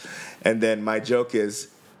bus. And then my joke is,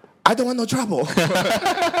 I don't want no trouble.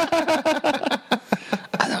 I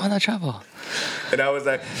don't want no trouble. And I was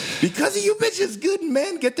like, because of you bitches, good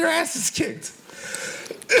men get their asses kicked.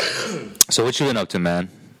 So what you been up to, man?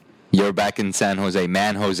 You're back in San Jose,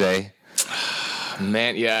 Man Jose.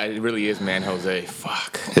 Man, yeah, it really is Man Jose.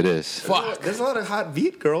 Fuck. It is. Fuck. There's a lot of hot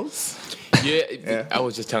beat girls. Yeah, I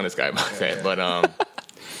was just telling this guy about that, but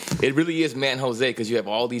it really is Man Jose because you have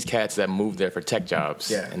all these cats that move there for tech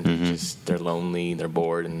jobs, and they're lonely, they're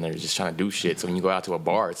bored, and they're just trying to do shit. So when you go out to a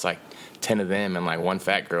bar, it's like 10 of them and like one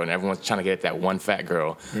fat girl, and everyone's trying to get at that one fat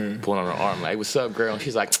girl, pulling on her arm, like, "What's up, girl?" And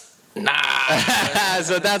she's like, "Nah."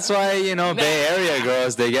 So that's why, Bay Area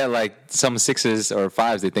girls, they get like some 6s or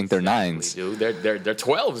 5s. They think they're 9s. Dude, they're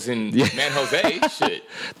 12s in Man Jose. Shit.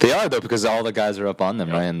 They are, though, because all the guys are up on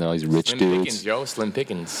them, right? And they're all these rich Slim dudes. Pickens, yo, Slim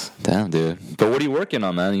Pickens. Damn, dude. But what are you working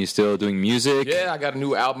on, man? Are you still doing music? Yeah, I got a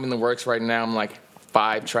new album in the works right now. I'm like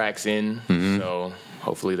 5 tracks in, so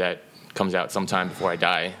hopefully that comes out sometime before I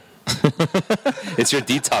die. It's your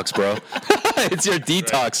detox, bro. It's your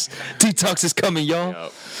detox. Right. Detox is coming, yo.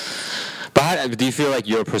 Yep. But do you feel like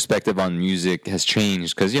your perspective on music has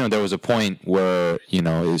changed? Because, there was a point where,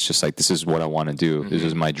 it's just like, this is what I want to do. This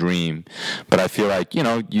is my dream. But I feel like,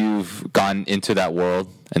 you've gone into that world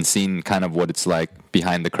and seen kind of what it's like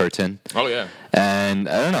behind the curtain. Oh, yeah. And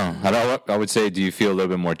I don't know. I would say, do you feel a little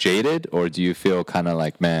bit more jaded? Or do you feel kind of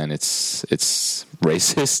like, man, it's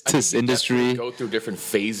racist, this industry? Go through different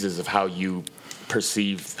phases of how you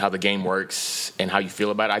perceive how the game works and how you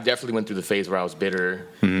feel about it. I definitely went through the phase where I was bitter.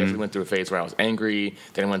 Definitely went through a phase where I was angry.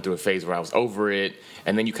 Then I went through a phase where I was over it.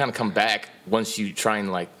 And then you kind of come back once you try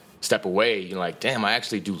and like step away. You're like, damn, I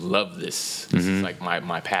actually do love this. This is like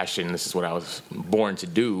my passion. This is what I was born to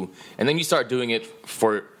do. And then you start doing it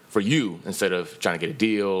for you instead of trying to get a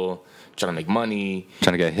deal, trying to make money,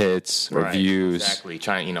 trying to get hits or views. Exactly.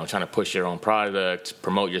 Trying to push your own product,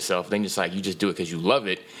 promote yourself. Then you just do it because you love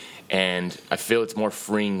it. And I feel it's more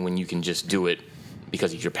freeing when you can just do it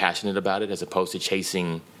because you're passionate about it as opposed to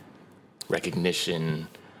chasing recognition,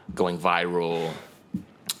 going viral.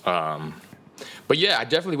 But yeah, I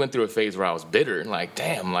definitely went through a phase where I was bitter. Like,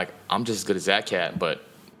 damn, like I'm just as good as that cat, but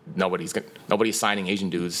nobody's signing Asian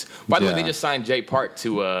dudes. By the way, they just signed Jay Park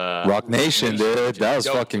to Rock Nation, dude. That was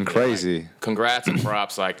fucking crazy. Like, congrats and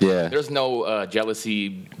props. Like, there's no jealousy,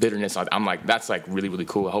 bitterness. I'm like, that's like really, really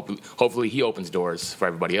cool. Hopefully, he opens doors for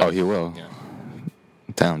everybody else. Oh, he will. Yeah.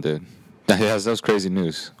 Damn, dude. That was crazy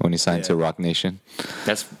news when he signed to Rock Nation.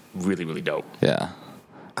 That's really, really dope. Yeah.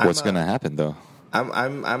 What's gonna happen though?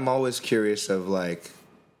 I'm always curious of like,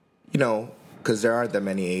 because there aren't that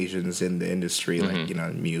many Asians in the industry, like,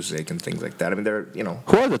 music and things like that. I mean,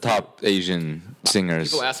 Who are the top Asian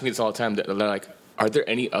singers? People ask me this all the time. They're like, are there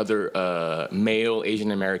any other male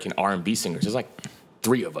Asian American R&B singers? There's like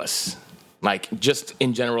 3 of us. Like, just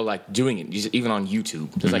in general, like, doing it, just even on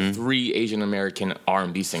YouTube. There's like 3 Asian American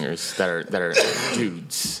R&B singers that are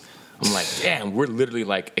dudes. I'm like, damn, we're literally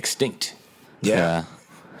like extinct. Yeah.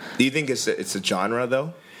 Do you think it's a genre,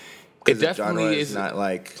 though? It definitely is. Not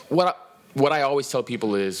like... What I always tell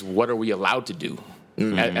people is, what are we allowed to do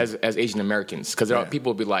as Asian Americans? Because there are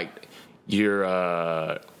people who be like,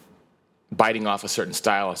 you're biting off a certain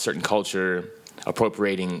style, a certain culture,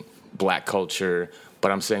 appropriating black culture.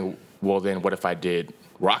 But I'm saying, well, then what if I did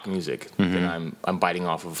rock music? Then I'm biting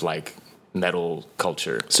off of like metal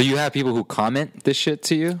culture. So you have people who comment this shit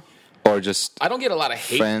to you? Or just I don't get a lot of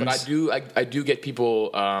hate, friends? But I do get people.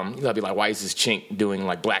 I'll be like, why is this chink doing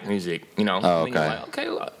like black music? Oh, okay. And you're like, okay,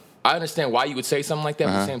 look, I understand why you would say something like that.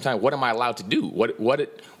 But at the same time, what am I allowed to do?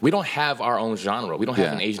 We don't have our own genre. We don't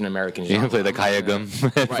have an Asian American genre. You can play the Kayagum,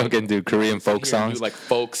 fucking do Korean folk songs, do like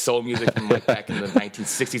folk soul music from like back in the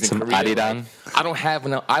 1960s in Korea. Arirang. Like,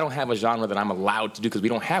 I don't have a genre that I'm allowed to do because we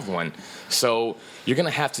don't have one. So you're gonna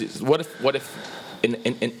have to. What if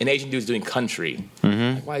an Asian dude's doing country?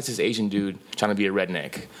 Like, why is this Asian dude trying to be a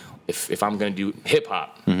redneck? If I'm gonna do hip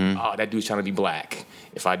hop, oh, that dude's trying to be black.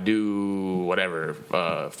 If I do whatever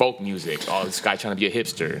folk music, oh, this guy trying to be a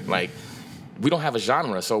hipster. Like, we don't have a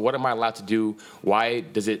genre, so what am I allowed to do? Why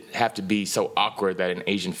does it have to be so awkward that an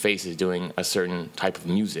Asian face is doing a certain type of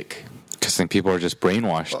music? Because I think people are just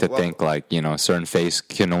brainwashed to think like, you know, a certain face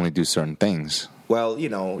can only do certain things. Well, you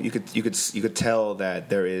know, you could tell that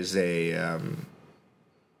there is a,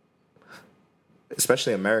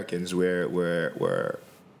 especially Americans, we're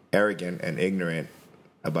arrogant and ignorant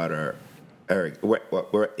about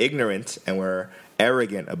we're ignorant and we're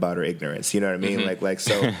arrogant about our ignorance. You know what I mean? Like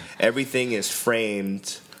so everything is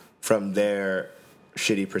framed from their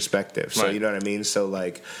shitty perspective. So you know what I mean? So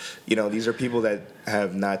like, you know, these are people that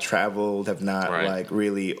have not traveled, have not like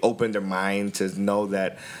really opened their mind to know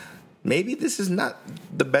that maybe this is not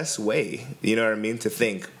the best way, you know what I mean, to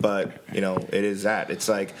think. But, you know, it is that. It's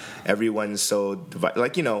like everyone's so divided.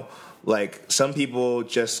 Like, you know, like some people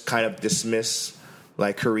just kind of dismiss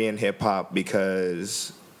like Korean hip hop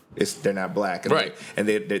because they're not black, and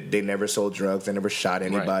they never sold drugs, they never shot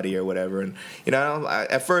anybody or whatever. And you know,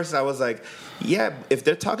 at first I was like, yeah, if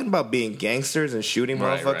they're talking about being gangsters and shooting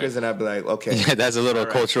motherfuckers, then I'd be like, okay, yeah, that's a little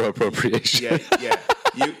cultural appropriation. Yeah.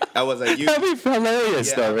 I was like, that'd be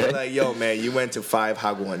hilarious, though, right? Like, yo, man, you went to 5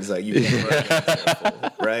 Hagwons, like you better be careful,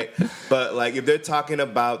 right? But like, if they're talking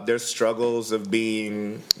about their struggles of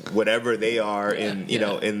being whatever they are in, you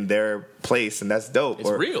know, in their place, and that's dope. It's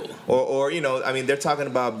real. Or you know, I mean, they're talking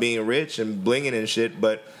about being rich and blinging and shit,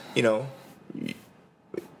 but you know,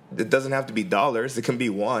 it doesn't have to be dollars. It can be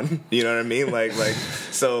one. You know what I mean? Like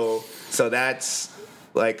so that's.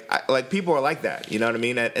 Like people are like that, you know what I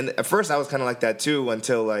mean? And at first I was kind of like that too,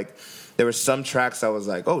 until like there were some tracks I was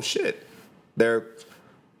like, oh shit, they're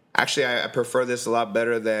actually I prefer this a lot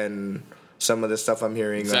better than some of the stuff I'm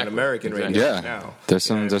hearing on American radio now. There's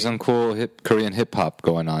some cool Korean hip hop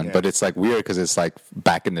going on, but it's like weird because it's like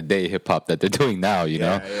back in the day hip hop that they're doing now, you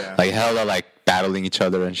know, like hella like battling each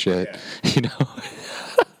other and shit, you know.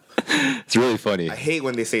 It's really funny. I hate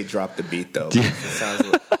when they say drop the beat, though. It sounds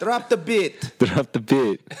like, drop the beat. Drop the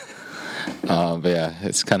beat. But yeah,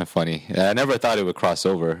 it's kind of funny. I never thought it would cross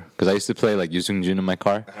over because I used to play like Yoo Seung-jun in my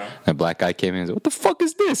car. And a black guy came in and said, what the fuck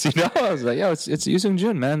is this? You know? I was like, yo, it's Yoo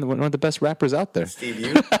Seung-jun, man. One of the best rappers out there. Steve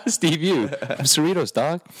Yoo? Steve Yoo. From Cerritos,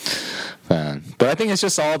 dog. Man. But I think it's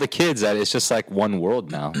just all the kids that it's just like one world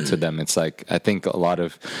now to them. It's like, I think a lot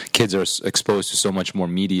of kids are exposed to so much more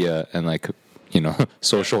media and like, you know,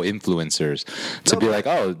 social influencers to be like,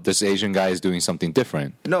 oh, this Asian guy is doing something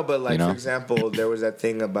different. No, but like, you know? for example, there was that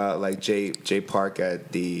thing about like Jay Park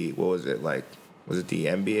at the, what was it, like, was it the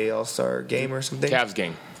NBA All-Star game or something? Cavs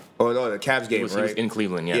game. Oh no, the Cavs game, right? He was in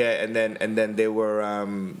Cleveland, yeah. Yeah, and then they were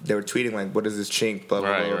tweeting like, what is this chink, blah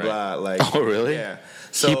blah blah blah. Like, oh really? Yeah.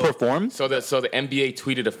 So he performed. So the NBA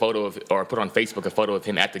tweeted a photo of, or put on Facebook a photo of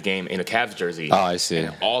him at the game in a Cavs jersey. Oh, I see.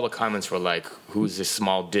 And all the comments were like, "Who's this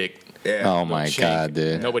small dick?" Yeah. Oh my god,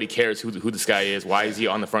 dude! Nobody cares who this guy is. Why is he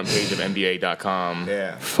on the front page of NBA.com?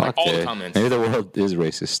 Yeah. Fuck, like, all dude. the comments. Maybe the world is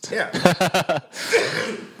racist. Yeah.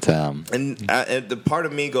 Damn. And the part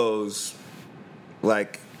of me goes,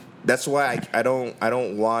 like, that's why I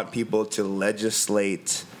don't want people to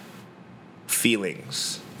legislate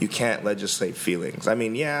feelings. You can't legislate feelings. I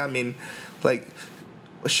mean, like,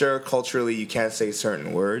 sure, culturally you can't say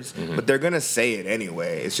certain words, but they're gonna say it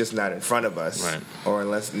anyway. It's just not in front of us, right? Or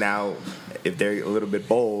unless now, if they're a little bit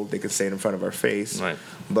bold, they could say it in front of our face, right?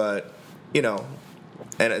 But you know,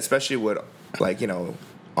 and especially with like, you know,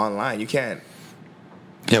 online, you can't.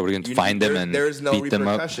 Yeah, we're gonna find them and there's no beat them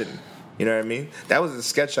up. repercussion. You know what I mean? That was a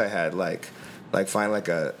sketch I had, like find like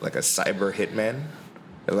a cyber hitman.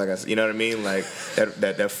 Like you know what I mean? Like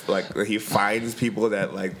that like he finds people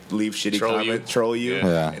that like leave shitty comments, troll you,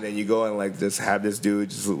 and then you go and like just have this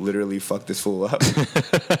dude just literally fuck this fool up.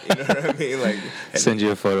 You know what I mean? Like send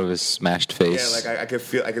you a photo of his smashed face. Yeah, like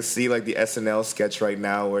I could see like the SNL sketch right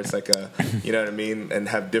now where it's like a, you know what I mean, and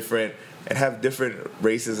have different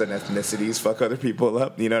races and ethnicities fuck other people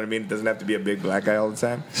up. You know what I mean? It doesn't have to be a big black guy all the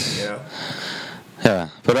time. You know. Yeah,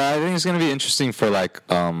 but I think it's going to be interesting for like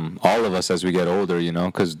all of us as we get older, you know,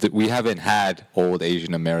 because we haven't had old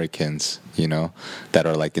Asian Americans, you know, that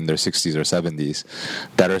are like in their 60s or 70s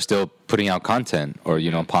that are still putting out content or,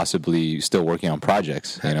 you know, possibly still working on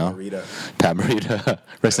projects, you know. Pat Morita.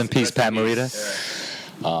 Rest in peace, Pat Morita. Yeah.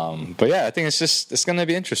 But yeah, I think it's going to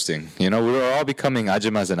be interesting. You know, we're all becoming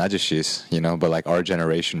ajumas and ajishis, you know, but like our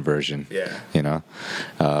generation version. Yeah. You know,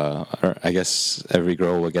 or I guess every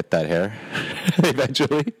girl will get that hair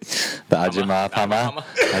eventually. The ajima pama.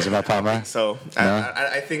 Ajima pama. So No?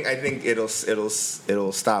 I think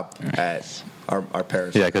it'll stop at our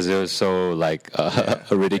parents. Yeah, because it was so like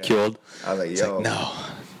ridiculed. I was like, It's yo, like, no.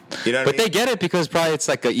 you know what But I they mean? get it because probably it's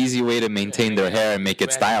like an easy way to maintain their hair and make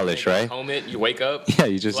it stylish, right? Comb it, you wake up. Yeah,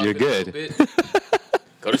 you're fluff it a good. little bit,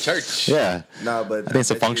 go to church. Yeah, No, but I think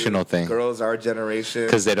it's a bet you functional thing. Girls our generation,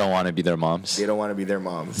 because they don't want to be their moms. they don't want to be their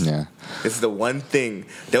moms. Yeah. It's the one thing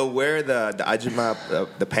they'll wear the ajima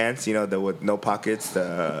the pants, you know, the with no pockets,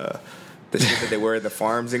 the shit that they wear at the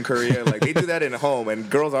farms in Korea. Like they do that in home, and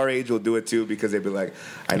girls our age will do it too because they'd be like,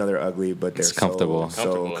 I know they're ugly, but they're It's comfortable.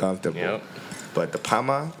 so comfortable. Yep. But the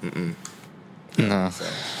pama, No, so.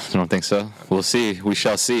 I don't think so. We'll see. We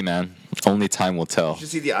shall see, man. Only time will tell. You should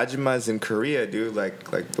see the ajumas in Korea, dude. Like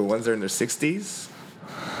the ones that are in their 60s.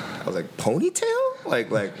 I was like, ponytail? Like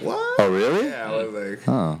what? Oh, really? Yeah, I was like,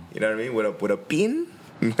 Oh. you know what I mean? With a pin,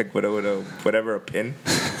 like with a whatever a pin.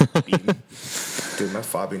 Pin. Dude, my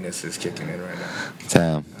fobbiness is kicking in right now.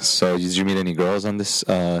 Damn. So, did you meet any girls on this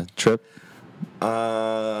trip?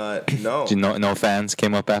 No, Did no fans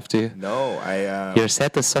came up after you? no. Your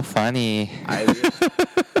set is so funny. I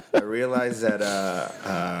realized that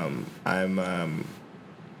I'm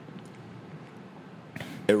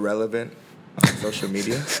irrelevant on social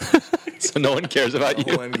media. So no one cares about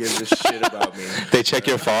No you. one gives a shit about me. They check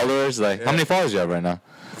your followers. Like, how many followers do you have right now?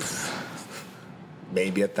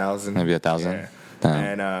 Maybe 1,000. Maybe 1,000. Yeah.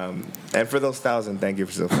 Damn. And for those 1,000, thank you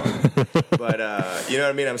for so far. But you know what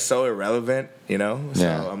I mean? I'm so irrelevant, you know? So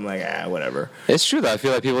Yeah. I'm like, whatever. It's true though. I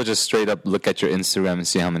feel like people just straight up look at your Instagram and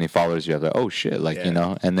see how many followers you have. Like, oh shit, like Yeah. you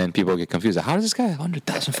know. And then people get confused. Like, how does this guy have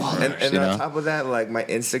 100,000 followers? And you on know? top of that, like my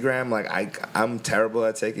Instagram, like I'm terrible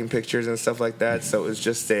at taking pictures and stuff like that. So it's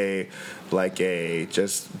just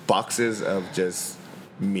just boxes of just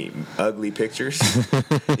me ugly pictures.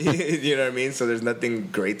 You know what I mean? So there's nothing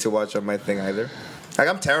great to watch on my thing either. Like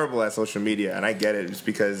I'm terrible at social media, and I get it. It's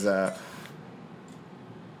because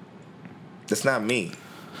it's not me.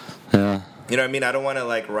 Yeah. You know what I mean? I don't want to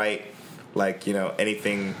like write like, you know,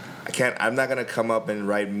 anything. I'm not gonna come up and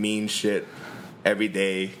write mean shit every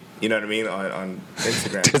day. You know what I mean? On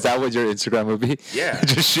Instagram. Is that what your Instagram would be? Yeah.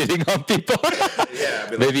 Just shitting on people. Yeah.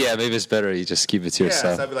 I'd be like, Maybe it's better you just keep it to yeah,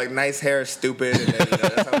 yourself. so I'd be like, nice hair, stupid, and then, you know,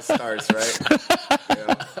 that's how it starts, right? You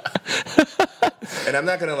know? And I'm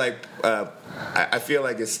not gonna like. I feel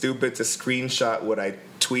like it's stupid to screenshot what I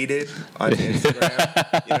tweeted on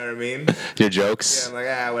Instagram. You know what I mean? Your jokes. Yeah, I'm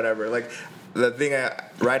like, whatever. Like the thing,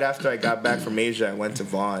 right after I got back from Asia, I went to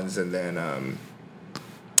Vaughn's, and then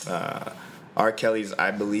R. Kelly's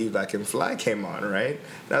 "I Believe I Can Fly" came on, right?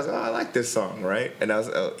 And I was like, I like this song, right? And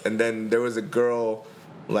and then there was a girl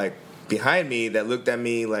like behind me that looked at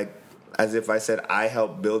me like as if I said I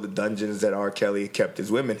helped build the dungeons that R. Kelly kept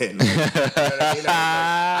his women in. You know what I mean?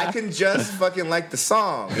 I can just fucking like the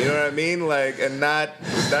song, you know what I mean? Like, and not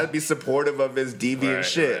be supportive of his deviant Right,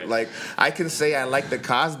 shit. right. Like, I can say I like the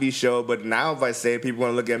Cosby Show, but now if I say it, people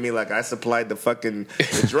want to look at me like I supplied the fucking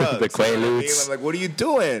the drugs. The You know what I mean? Quaaludes. I'm like, what are you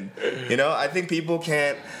doing? You know, I think people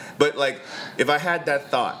can't. But like, if I had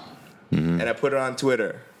that thought and I put it on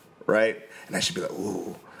Twitter, right, and I should be like,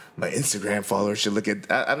 ooh. My Instagram followers should look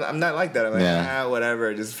at. I'm not like that. I'm like, Yeah.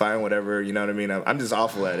 whatever, just find whatever. You know what I mean? I'm just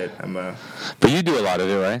awful at it. But you do a lot of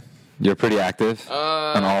it, right? You're pretty active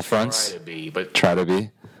on all fronts. Try to be, but Try to be.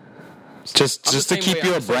 Just I'm to the same keep way-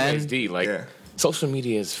 your I'm the same way as brand. D. Like Yeah. social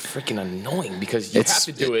media is freaking annoying because you have It's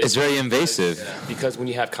to do it. It's very invasive. because when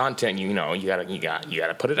you have content, you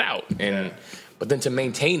gotta put it out, and but then to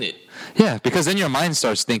maintain it, Yeah, because then your mind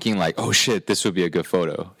starts thinking like, oh shit, this would be a good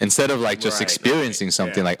photo. Instead of like just Right. experiencing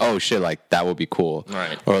something Yeah. like, oh shit, like that would be cool.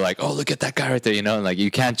 Right. Or like, oh look at that guy right there, you know? Like you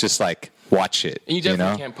can't just like watch it. and you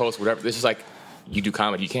definitely know? can't post whatever. This is like. You do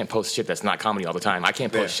comedy. You can't post shit that's not comedy all the time. I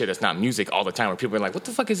can't post Yeah. shit that's not music all the time. Where people are like, "What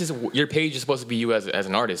the fuck is this? Your page is supposed to be you as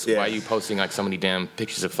an artist. Yeah. Why are you posting like so many damn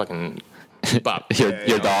pictures of fucking bop?"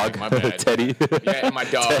 Your dog, My bad. Teddy. Yeah, and my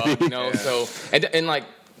dog. You know, so and like,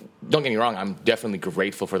 don't get me wrong. I'm definitely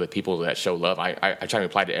grateful for the people that show love. I try to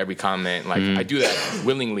reply to every comment. Like I do that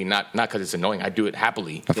willingly, not because it's annoying. I do it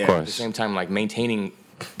happily. Of Yeah. At the course. same time, like maintaining,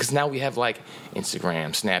 because now we have like Instagram,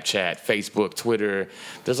 Snapchat, Facebook, Twitter.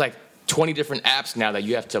 There's like 20 different apps now that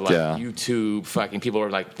you have to like YouTube. Fucking people are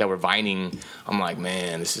like that were vining. I'm like,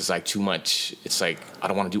 man, this is like too much. It's like I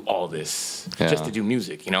don't want to do all this just to do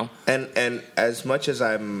music, you know. And as much as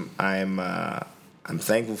I'm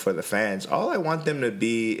thankful for the fans. All I want them to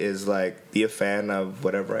be is like be a fan of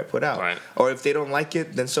whatever I put out. Right. Or if they don't like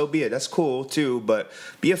it, then so be it. That's cool too. But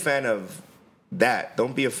be a fan of that.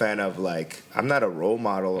 Don't be a fan of like I'm not a role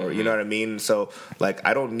model or you know what I mean. So like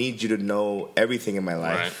I don't need you to know everything in my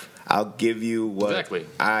life. Right. I'll give you what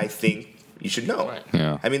I think you should know. Right.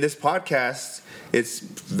 Yeah. I mean, this podcast, it's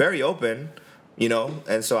very open. You know,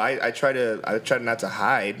 and so I try not to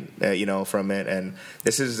hide, you know, from it. And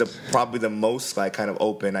this is probably the most like kind of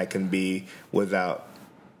open I can be without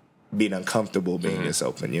being uncomfortable being this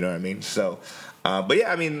open. You know what I mean? So, but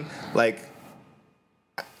yeah, I mean, like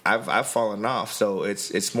I've fallen off, so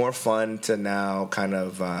it's more fun to now kind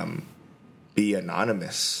of be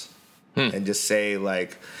anonymous. And just say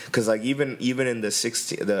like, because like even in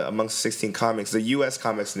the amongst 16 comics, the U.S.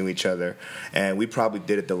 comics knew each other, and we probably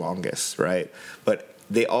did it the longest, right? But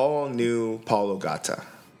they all knew Paul Ogata,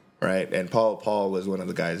 right? And Paul was one of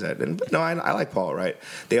the guys that. And no, I like Paul, right?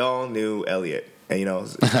 They all knew Elliot, and you know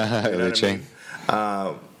what I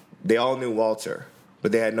mean? They all knew Walter.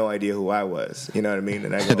 But they had no idea who I was. You know what I mean?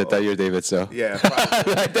 And I go, they thought you were David So. Yeah.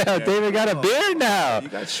 Probably. Like, damn, David got a beard now. You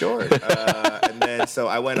got short. And then so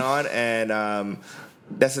I went on, and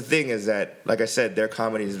that's the thing is that, like I said, their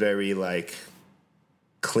comedy is very like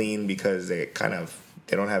clean because they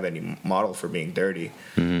don't have any model for being dirty.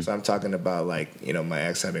 So I'm talking about like, you know, my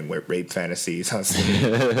ex having rape fantasies on stage. You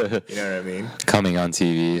know what I mean? Coming on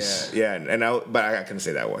TVs. Yeah. And but I couldn't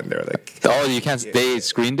say that one. They were like, oh, you can't. They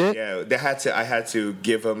screened it. Yeah, I had to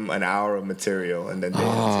give them an hour of material, and then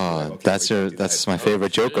that's my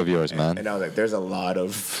favorite joke of yours, man. And I was like, there's a lot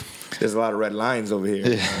of red lines over here.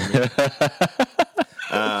 You know what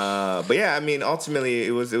I mean? But yeah, I mean, ultimately,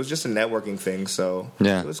 it was just a networking thing, so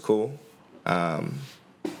it was cool.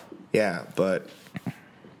 Yeah, but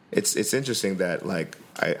it's interesting that like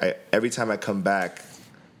I every time I come back,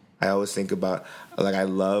 I always think about like I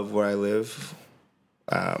love where I live.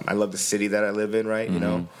 I love the city that I live in, right? You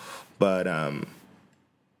know, but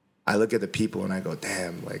I look at the people and I go,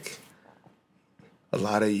 damn, like a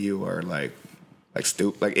lot of you are like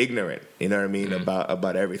ignorant. You know what I mean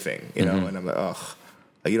about everything. You know, and I'm like, oh,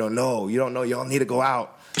 you don't know. Y'all need to go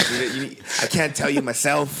out. I can't tell you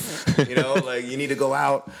myself, you know, like you need to go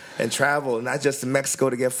out and travel, not just to Mexico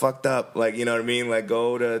to get fucked up, like, you know what I mean, like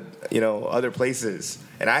go to, you know, other places.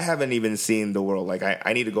 And I haven't even seen the world. Like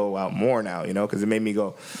I need to go out more now, you know, because it made me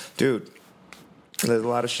go, dude, there's a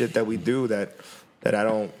lot of shit that we do that I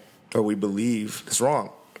don't, or we believe is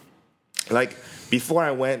wrong. Like before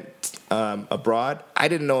I went abroad, I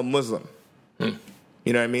didn't know a Muslim. You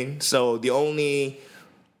know what I mean? So the only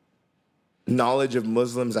knowledge of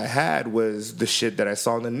Muslims I had was the shit that I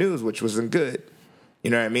saw in the news, which wasn't good. You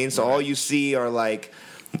know what I mean? So all you see are like,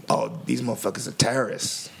 oh, these motherfuckers are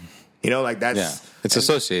terrorists. You know, like that's it's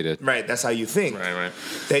associated. Right, that's how you think. Right.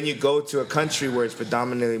 Then you go to a country where it's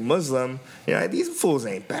predominantly Muslim, you know, these fools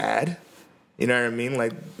ain't bad. You know what I mean?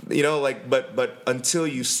 Like, you know, like but until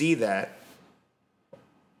you see that,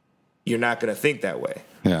 you're not going to think that way.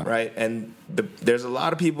 Yeah. Right. And there's a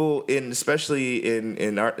lot of people especially in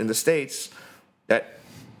the States that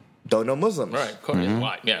don't know Muslims. Right.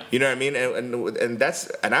 Yeah. You know what I mean? And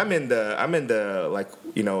that's I'm in the like,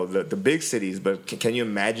 you know, the big cities, but can you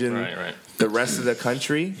imagine the rest of the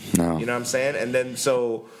country? No. You know what I'm saying? And then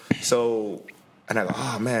so and I go,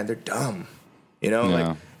 oh man, they're dumb. You know,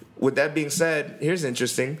 like with that being said, here's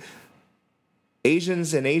interesting.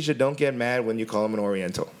 Asians in Asia don't get mad when you call them an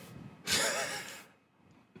Oriental.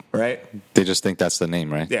 Right? They just think that's the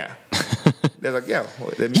name, right? Yeah. They're like, yeah.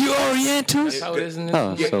 You Orientals? That's how it is in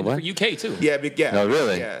so what? for UK too. Yeah. Oh,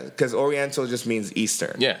 really? Yeah, because Oriental just means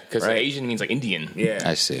Eastern. Yeah, because right? Asian means like Indian. Yeah.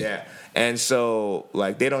 I see. Yeah. And so,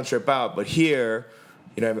 like, they don't trip out. But here,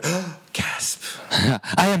 you know what I mean? Gasp.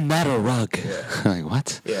 I am not a rug. Yeah. Like,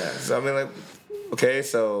 what? Yeah. So, I mean, like, okay,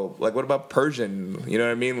 so, like, what about Persian? You know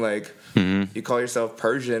what I mean? Like, you call yourself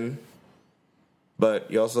Persian, but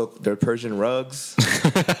they're Persian rugs.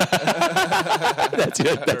 That's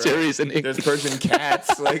your reasoning. There's Persian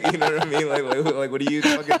cats. Like, you know what I mean? Like what are you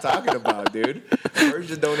fucking talking about, dude?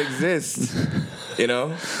 Persian don't exist. You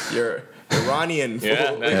know? You're Iranian.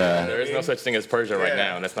 Yeah, there is no such thing as Persia right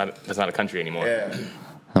now, and that's not a country anymore. Yeah.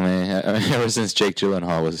 I mean, ever since Jake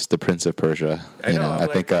Gyllenhaal was the Prince of Persia, I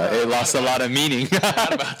think it lost a lot of meaning.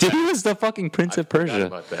 Dude, he was the fucking Prince of Persia.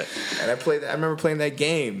 About that. And I remember playing that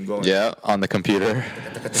game. On the computer.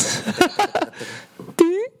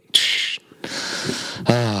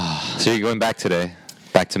 So you're going back today?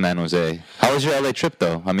 back to San Jose. How was your LA trip,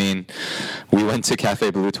 though? I mean, we went to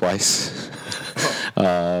Cafe Blue twice.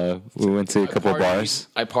 We went to a couple of bars.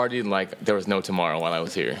 I partied like there was no tomorrow while I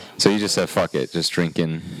was here. So you just said, fuck it, just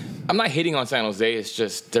drinking. I'm not hating on San Jose. It's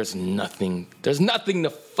just there's nothing to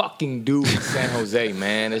fucking do in San Jose,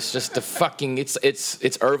 man. It's just the fucking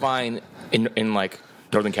it's Irvine in like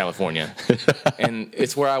Northern California, and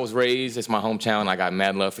it's where I was raised. It's my hometown. I got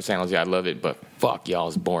mad love for San Jose. I love it, but fuck y'all,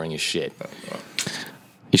 it's boring as shit.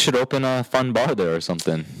 You should open a fun bar there or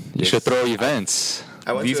something. You should throw events.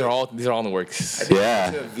 These are all in the works. I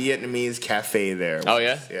went to a Vietnamese cafe there. Oh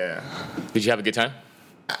yeah, yeah. Did you have a good time?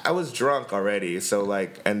 I was drunk already, so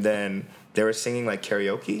like, and then they were singing like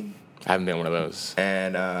karaoke. I haven't been one of those.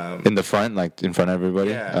 And in the front, like in front of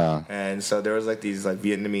everybody. Yeah. And so there was like these like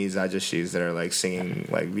Vietnamese ajashis that are like singing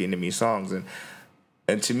like Vietnamese songs, and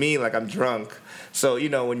to me, like, I'm drunk. So, you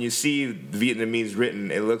know, when you see Vietnamese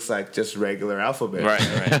written, it looks like just regular alphabet.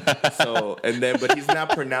 Right. So, and then, but he's not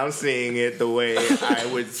pronouncing it the way I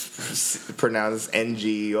would pronounce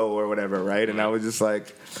NGO or whatever, right? And I was just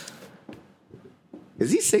like,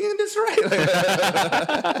 is he singing this right?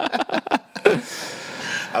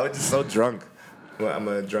 I was just so drunk. I'm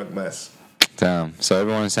a drunk mess. Damn. So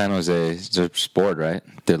everyone in San Jose is just bored, right?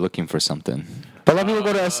 They're looking for something. But a lot of people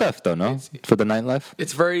go to SF, though, no? For the nightlife?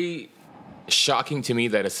 It's very shocking to me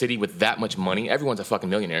that a city with that much money, everyone's a fucking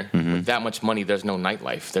millionaire. Mm-hmm. With that much money, there's no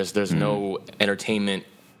nightlife. There's no entertainment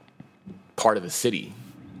part of the city.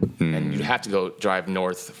 And you'd have to go drive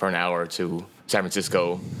north for an hour to San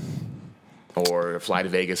Francisco or fly to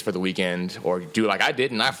Vegas for the weekend or do like I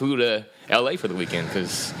did, and I flew to LA for the weekend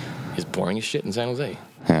because it's boring as shit in San Jose.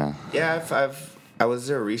 Yeah. Yeah, I was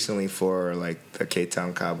there recently for like the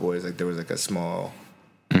K-Town Cowboys. Like there was like a small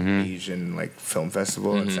Asian like film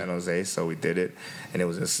festival in San Jose, so we did it, and it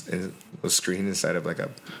was screened inside of like a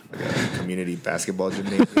community basketball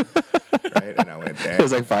gymnasium, right? And I went there. It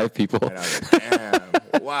was like 5 people. And I was like,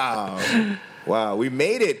 damn, wow, we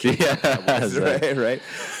made it. Cowboys, right.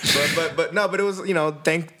 But it was, you know,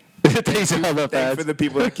 thank for the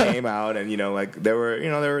people that came out, and you know, like they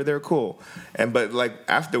were cool, but like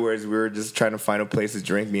afterwards we were just trying to find a place to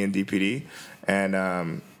drink, me and DPD,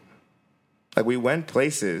 and like we went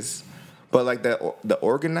places, but like the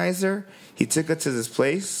organizer, he took us to this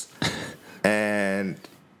place, and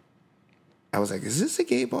I was like, is this a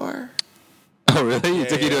gay bar? Oh really? He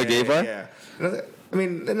took you to a gay bar? Yeah. I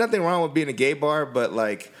mean, there's nothing wrong with being a gay bar, but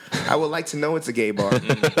like, I would like to know it's a gay bar.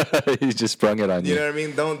 He just sprung it on you. You know what I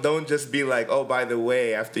mean? Don't just be like, oh, by the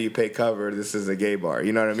way, after you pay cover, this is a gay bar.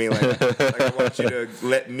 You know what I mean? Like I want you to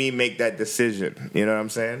let me make that decision. You know what I'm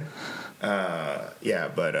saying? Yeah,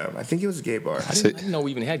 but I think it was a gay bar. I didn't know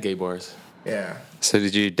we even had gay bars. Yeah. So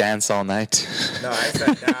did you dance all night? No, I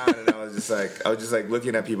sat down and I was just like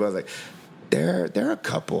looking at people. I was like, they're a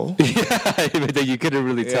couple. Yeah, you couldn't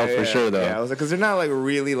really tell for sure, though. Yeah, I was like, because they're not like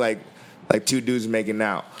really like 2 dudes making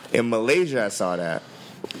out. In Malaysia, I saw that.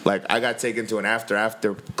 Like, I got taken to an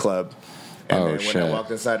after club, and then when I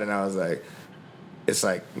walked inside, and I was like, it's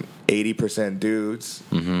like 80% dudes,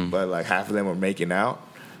 but like half of them were making out.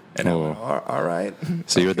 And I went, all right.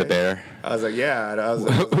 So you're the bear? I was like, yeah. I was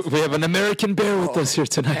like, we have an American bear with us here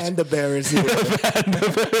tonight. And the bear is here.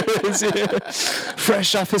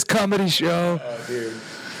 Fresh off his comedy show. Oh, dude.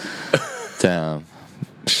 Damn.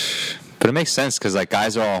 But it makes sense because like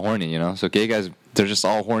guys are all horny, you know? So gay guys, they're just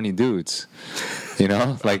all horny dudes. You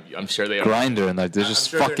know? Like I'm sure they are. Grindr and like they're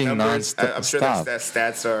just fucking non-stop. I'm sure their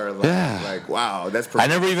stats are like wow. That's I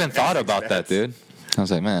never even thought about that, dude. I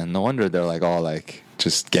was like, man, no wonder they're like all like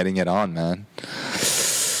just getting it on, man.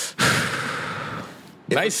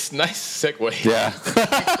 Nice segue. Yeah.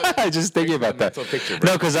 I just thinking about that. Picture,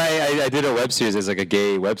 no, because I did a web series. It's like a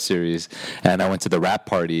gay web series. And I went to the rap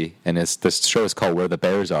party. And this show is called Where the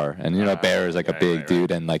Bears Are. And, you know, Bear is like a big dude.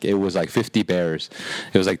 And, like, it was like 50 bears.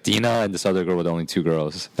 It was like Dina and this other girl with only 2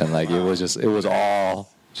 girls. And, like, it was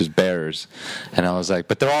all just bears. And I was like,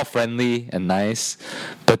 but they're all friendly and nice.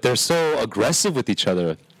 But they're so aggressive with each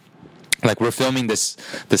other. Like, we're filming the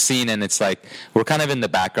scene, and it's like, we're kind of in the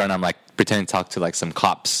background. I'm, like, pretending to talk to, like, some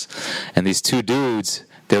cops. And these 2 dudes,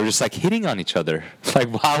 they were just, like, hitting on each other. Like,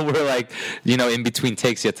 while we're, like, you know, in between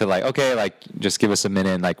takes, you have to, like, okay, like, just give us a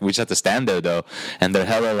minute. And, like, we just have to stand there, though. And they're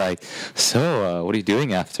hella like, so, what are you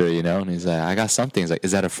doing after, you know? And he's like, I got something. He's like,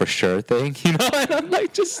 is that a for sure thing? You know? And I'm,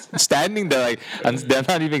 like, just standing there, like, they're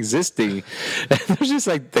not even existing. And there's just,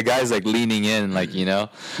 like, the guys, like, leaning in, like, you know?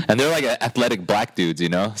 And they're, like, athletic black dudes, you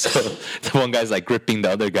know? So the one guy's, like, gripping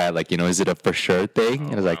the other guy, like, you know, is it a for sure thing?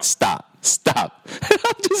 And I was like, stop. stop.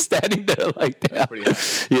 I'm just standing there like that. Pretty high.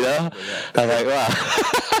 You know? I'm like, wow.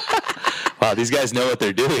 Wow, these guys know what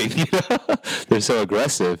they're doing. You know? They're so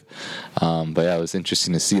aggressive. But yeah, it was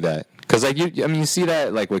interesting to see that. Because like you see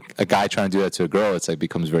that like with a guy trying to do that to a girl, it's like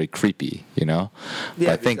becomes very creepy, you know. Yeah,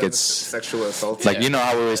 but I think becomes it's sexual assault. like you know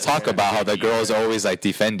how we always talk about how the girls are always like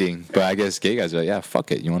defending, but I guess gay guys are like, yeah,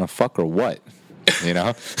 fuck it, you want to fuck or what, you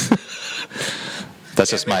know. That's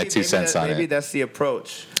just my 2 cents on maybe it. that's the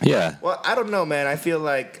approach. Yeah. Well, I don't know, man. I feel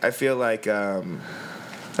like I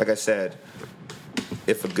said,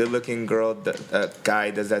 if a good-looking guy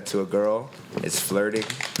does that to a girl, it's flirting.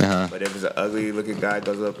 Uh-huh. But if it's an ugly-looking guy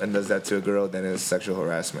goes up and does that to a girl, then it's sexual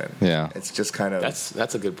harassment. Yeah. It's just kind of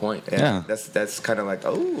That's a good point. Yeah. That's kind of like,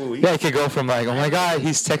 oh Yeah, it could go from like, oh my god,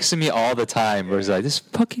 he's texting me all the time, versus like this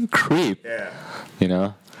fucking creep, yeah. you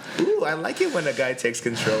know. Ooh, I like it when a guy takes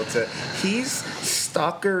control. He's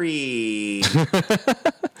stalkery.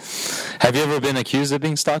 Have you ever been accused of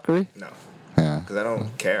being stalkery? No, Yeah. because I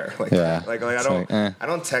don't care. Like, Yeah. like I It's don't. like, eh. I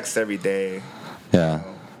don't text every day. Yeah.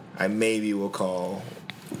 I maybe will call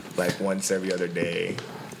like once every other day.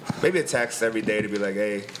 Maybe a text every day to be like,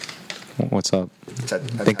 hey, What's up?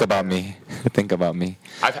 Think about me. Think about me.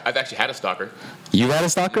 I've actually had a stalker. You had a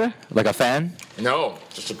stalker? Like a fan? No,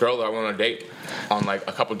 just a girl that I went on a date, on like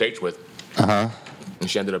a couple dates with, Uh-huh. and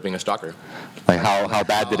she ended up being a stalker. Like how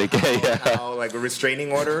bad did it get? Yeah. How, like a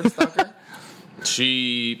restraining order stalker?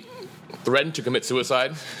 She threatened to commit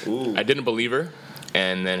suicide. Ooh. I didn't believe her,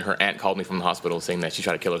 and then her aunt called me from the hospital saying that she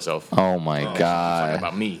tried to kill herself. Oh my Talking god.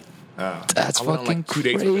 about me. That's I went on, fucking like, 2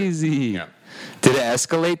 dates with her. crazy. Yeah. Did it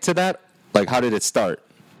escalate to that? Like how did it start?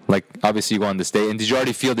 Like obviously you go on this date, and did you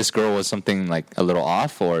already feel this girl was something like a little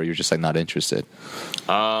off, or you're just like not interested?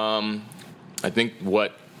 I think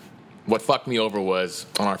what fucked me over was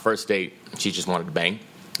on our first date, she just wanted to bang,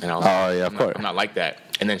 and I was like, Oh yeah, of course. I'm not like that.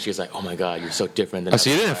 And then she was like, "Oh my god, you're so different." Than Oh, so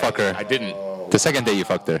you didn't fuck her? I didn't. The second day you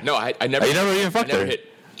fucked her? No, I never. Oh, you never even fucked I never her? hit.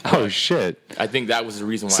 Oh shit! I think that was the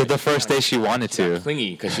reason why. So the first day she wanted to.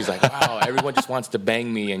 Clingy, because she's like, "Wow, everyone just wants to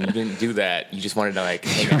bang me, and you didn't do that. You just wanted to like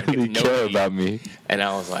hang out and Really get to know care me." about me. And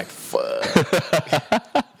I was like, "Fuck."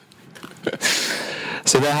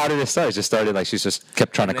 So then how did it start? It just started like she just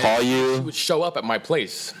kept trying to And call then She you. would show up at my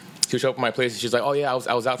place. She would show up at my place, and she's like, "Oh yeah,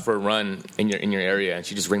 I was out for a run in your area," and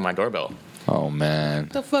she just ring my doorbell. Oh man!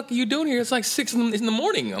 What the fuck are you doing here? It's like 6 in the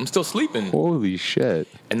morning. I'm still sleeping. Holy shit!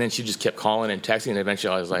 And then she just kept calling and texting, and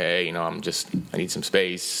eventually I was like, "Hey, I need some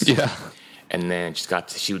space." Yeah. And then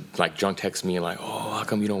she would like drunk text me like, "Oh, how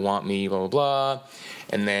come you don't want me?" Blah blah blah.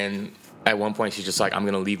 And then at one point she's just like, "I'm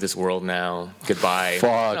gonna leave this world now. Goodbye." Fuck,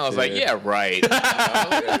 and I was like, dude. "Yeah, right."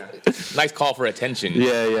 Nice call for attention.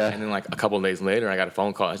 Yeah, yeah. And then like a couple of days later, I got a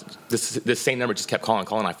phone call. This same number just kept calling.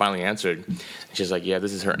 I finally answered. And she's like, "Yeah,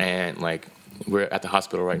 this is her aunt. Like, we're at the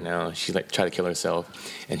hospital right now. She like tried to kill herself,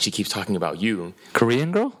 and she keeps talking about you."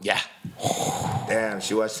 Korean girl? Yeah. Damn,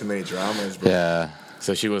 she watched too many dramas, bro. Yeah.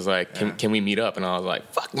 So she was like, can we meet up? And I was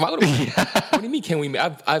like, fuck, why would we? What do you mean, can we meet?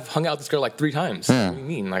 I've hung out with this girl like 3 times. Yeah. What do you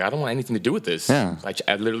mean? Like, I don't want anything to do with this. Yeah.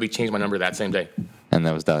 I literally changed my number that same day. And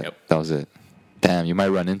that was that. Yep. That was it. Damn, you might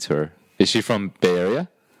run into her. Is she from Bay Area?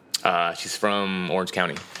 She's from Orange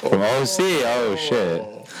County. From OC? Oh shit.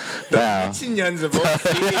 Wow. Chinyans of OC.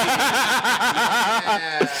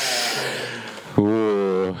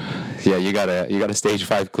 Ooh. Yeah, you got a stage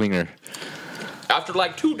 5 clinger. After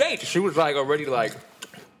like 2 dates, she was like already like,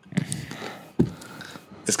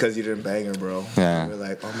 It's because you didn't bang her, bro. Yeah. We're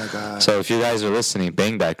like, oh my god. So if you guys are listening,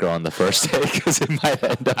 bang that girl on the first day because it might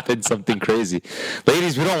end up in something crazy.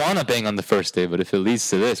 Ladies, we don't want to bang on the first day, but if it leads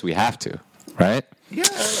to this, we have to, right? Yeah.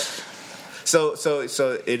 So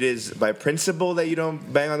it is by principle that you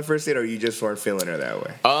don't bang on the first date, or you just weren't feeling her that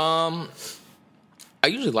way? I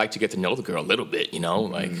usually like to get to know the girl a little bit,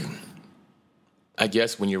 like, I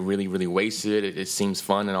guess when you're really, really wasted, it seems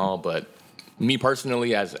fun and all, but me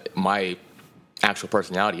personally, as my actual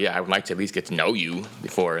personality, yeah, I would like to at least get to know you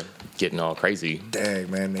before getting all crazy. Dang,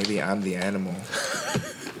 man, maybe I'm the animal.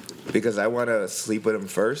 Because I want to sleep with him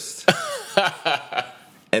first,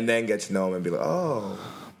 and then get to know him and be like, oh,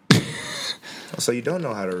 so you don't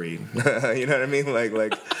know how to read. You know what I mean? Like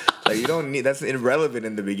you don't need, that's irrelevant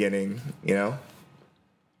in the beginning,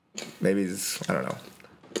 Maybe it's, I don't know.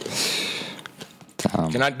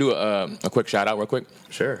 Can I do a quick shout out real quick?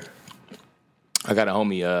 Sure. I got a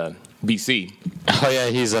homie, BC. Oh yeah,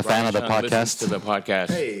 he's a fan of the Brian Chung listens podcast. to the podcast,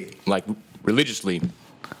 Hey. like religiously. And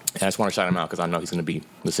I just want to shout him out because I know he's going to be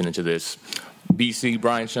listening to this. BC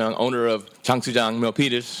Brian Chung, owner of Changsujang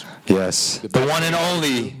Milpitas. Yes, the one and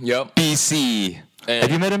only Yep. BC. And-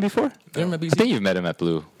 Have you met him before? You ever met BC? I think you've met him at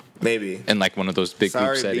Blue. Maybe. in like one of those big Sorry,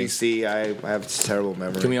 group settings. BC. I have terrible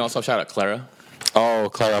memory. Can we also shout out Clara? Oh,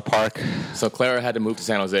 Clara Park. So Clara had to move to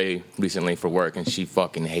San Jose recently for work, and she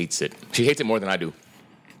fucking hates it. She hates it more than I do.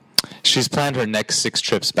 She's planned her next 6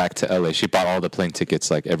 trips back to LA. She bought all the plane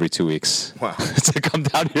tickets like every 2 weeks. Wow. To come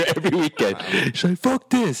down here every weekend. She's like, fuck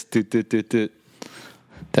this.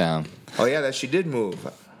 Damn. Oh yeah, that she did move.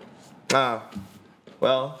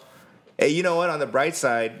 Well, hey, you know what? On the bright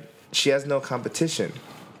side, she has no competition.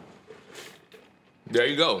 There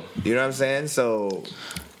you go. You know what I'm saying? So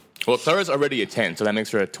Well, Clara's already a 10, so that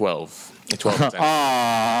makes her a 12. A 12%.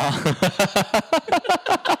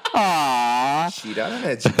 she done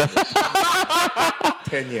it.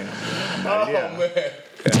 Kenya. Yeah.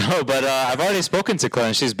 No, but I've already spoken to Claire,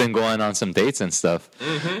 and she's been going on some dates and stuff.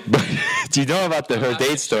 But do you know about her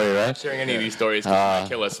date story, I'm right? not sharing any of these stories because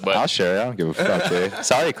kill us, but I'll share it. I don't give a fuck, dude.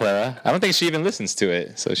 Sorry, Clara. I don't think she even listens to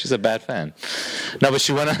it, so she's a bad fan. No, but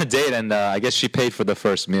she went on a date, and I guess she paid for the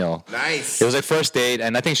first meal. Nice. It was like first date,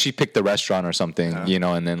 and I think she picked the restaurant or something, you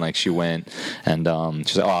know, and then like she went, and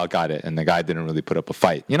she's like, oh, I got it. And the guy didn't really put up a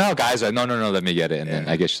fight. You know how guys are like, no, let me get it. And then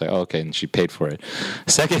I guess she's like, oh, okay, and she paid for it.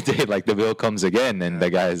 Second date, like the bill comes again, and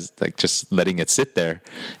the guy's like just letting it sit there,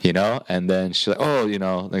 you know? And then she's like, oh, you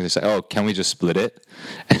know, like they say, oh, can we just split it?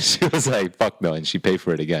 And she was like, fuck no, and she paid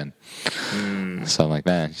for it again. So I'm like,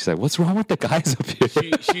 man, she's like, what's wrong with the guys up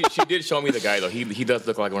here? she did show me the guy though. He does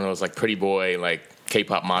look like one of those like pretty boy like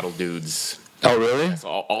K-pop model dudes. Oh, really? So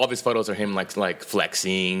all of his photos are him like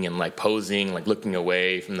flexing and like posing, like looking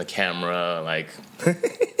away from the camera, like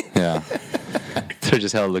Yeah. They're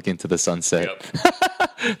just hella looking to the sunset. Yep.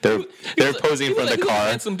 They're posing from the He was a car.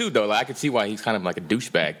 handsome dude though. Like, I could see why he's kind of like a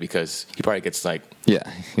douchebag because he probably gets like Yeah,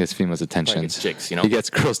 he gets females' attention. Probably gets chicks, you know? He gets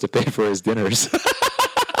girls to pay for his dinners.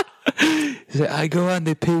 He's like, I go out,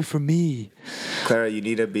 they pay for me. Clara, you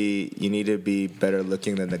need to be better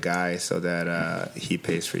looking than the guy so that he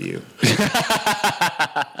pays for you.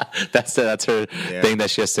 That's her thing that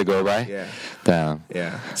she has to go by. Yeah. Damn.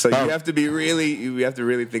 Yeah. So you have to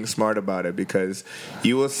really think smart about it because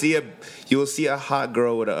you will see a hot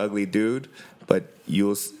girl with an ugly dude, but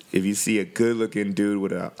if you see a good looking dude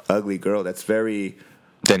with an ugly girl, that's very.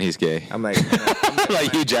 Then he's gay. I'm like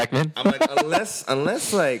Like Hugh Jackman. I'm like unless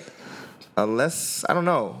I don't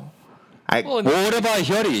know. Well, what about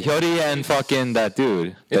Hyori? Hyori and fucking that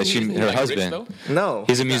dude that her husband. No,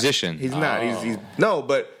 He's a musician. He's not. He's no,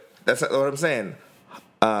 but that's not what I'm saying.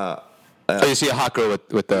 Oh, you see a hot girl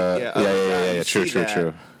with the yeah. you see that,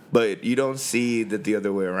 True. But you don't see that the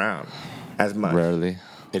other way around as much. Rarely.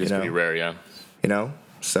 it is You know? pretty rare, yeah. You know,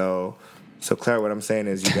 so Claire, what I'm saying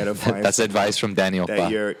is you gotta find That's advice from Daniel. that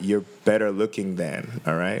you're better looking than,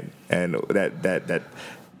 all right, and that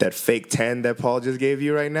fake 10 that Paul just gave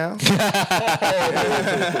you right now.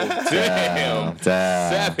 Damn.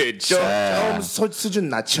 Savage. 수준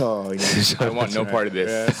낮춰. I want no part of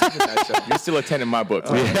this. 수준 낮춰. You're still a 10 in my book.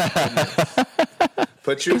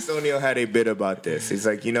 Patrice O'Neal had a bit about this. He's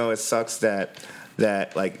like, it sucks that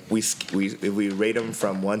like if we rate him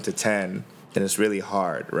from 1 to 10, then it's really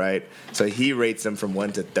hard, right? So he rates them from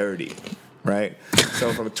 1 to 30, right?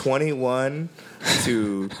 So from 21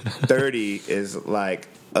 to 30 is like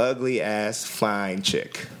ugly ass fine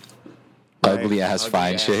chick. Ugly ass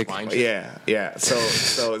fine chick. Yeah. So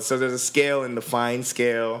there's a scale in the fine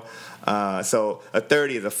scale. So a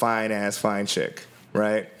 30 is a fine ass fine chick,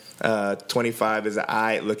 right? 25 is an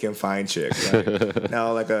eye looking fine chick. Right?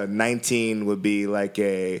 Now, like a 19 would be like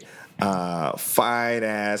a fine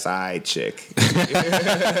ass eye chick. You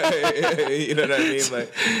know what I mean?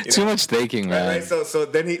 Like Too much thinking, man. right? So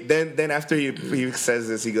then after he says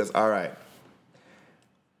this, he goes, "All right.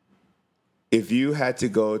 If you had to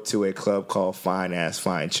go to a club called Fine Ass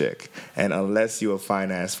Fine Chick, and unless you're a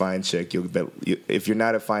fine ass fine chick, if you're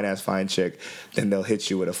not a fine ass fine chick, then they'll hit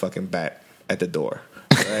you with a fucking bat at the door,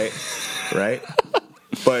 right? Right?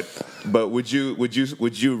 But would you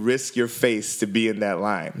risk your face to be in that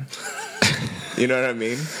line? You know what I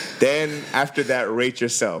mean? Then after that, rate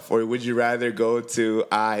yourself, or would you rather go to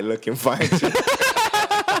eye looking fine chick?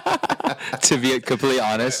 To be completely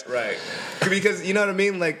honest, Right. Because you know what I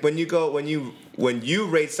mean? Like when you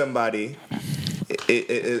rate somebody,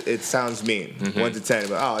 it sounds mean. 1 to 10.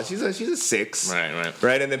 But, oh, she's a 6.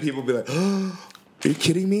 Right? And then people be like, oh, are you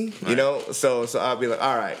kidding me? Right. You know? So I'll be like,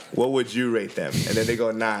 all right, what would you rate them? And then they go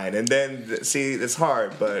 9. And then see, it's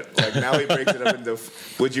hard, but like now he breaks it up into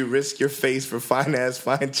would you risk your face for fine ass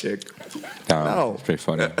fine chick? No. It's pretty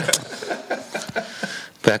funny.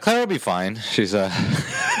 But Claire will be fine. She's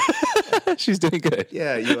she's doing good.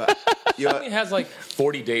 Yeah, He only has like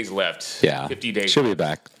 40 days left. Yeah, 50 days. She'll be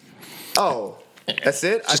back. Oh, That's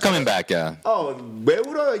it. She's coming back, yeah. Oh, Right?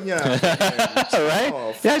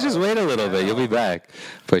 Oh, Yeah, just wait a little bit. You'll be back.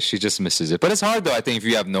 But she just misses it. But it's hard, though, I think, if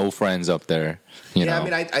you have no friends up there. You know. I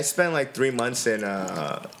mean, I spent like 3 months in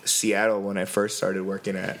Seattle when I first started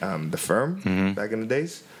working at the firm back in the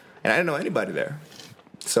days. And I didn't know anybody there.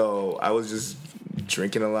 So I was just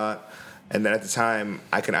drinking a lot. And then at the time,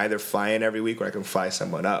 I can either fly in every week or I can fly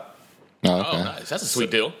someone up. Oh, okay. Oh, nice. That's a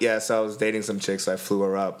sweet deal. Yeah, so I was dating some chick, so I flew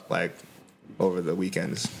her up like over the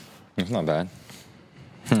weekends. It's not bad.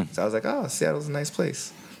 So I was like, oh, Seattle's a nice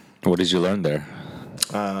place. What did you learn there?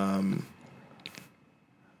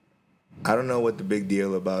 I don't know what the big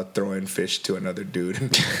deal about throwing fish to another dude.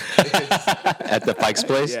 At the Pike's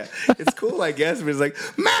Place? Yeah, it's cool, I guess. But it's like,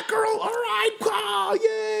 mackerel, all right, wow,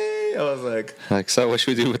 yay. I was like, So what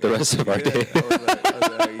should we do with the rest of our day? I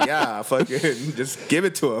was like, yeah, fucking just give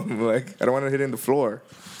it to him. Like, I don't want to hit in the floor.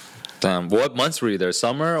 Damn, what months were you there?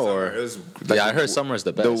 Summer or? It was like, Yeah, I heard summer is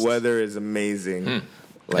the best. The weather is amazing.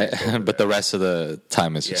 Like, But the rest of the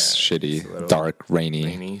time is just Yeah, shitty, it's a little- dark, rainy.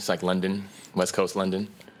 Rainy. It's like London, West Coast London.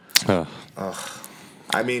 Oh.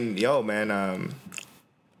 I mean, yo, man,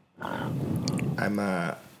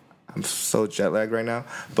 I'm so jet lagged right now.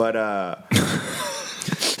 But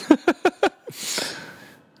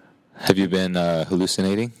Have you been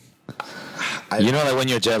hallucinating? You know, like when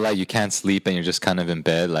you're jet lagged, you can't sleep and you're just kind of in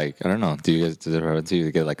bed. Like, I don't know. Do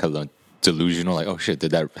you get like a delusional? Like, oh shit,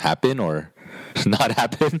 did that happen or not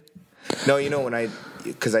happen? no, you know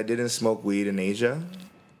because I didn't smoke weed in Asia.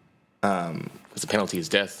 Because the penalty is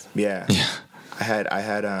death. Yeah,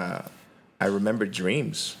 I remember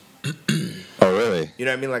dreams. Oh really? You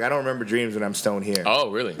know what I mean? Like I don't remember dreams when I'm stoned here. Oh,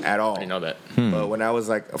 really? At all. I didn't know that. But when I was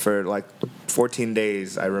like for like 14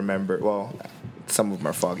 days, I remember. Well, some of them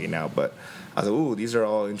are foggy now, but I was like, ooh, these are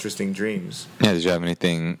all interesting dreams. Yeah. Did you have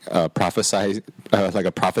anything prophesy like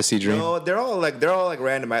a prophecy dream? No, they're all like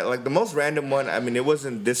random. Like the most random one. I mean, it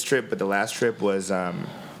wasn't this trip, but the last trip was.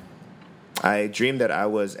 I dreamed that I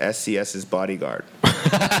was SCS's bodyguard.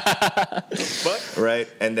 Right,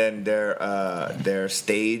 and then their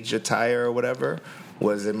stage attire or whatever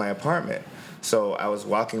was in my apartment. So I was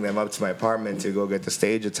walking them up to my apartment to go get the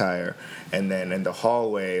stage attire, and then in the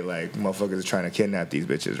hallway, like motherfuckers are trying to kidnap these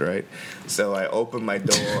bitches, right? So I opened my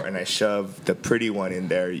door and I shoved the pretty one in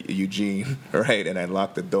there, Eugene, right? And I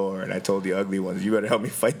locked the door and I told the ugly ones, "You better help me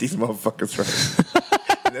fight these motherfuckers,"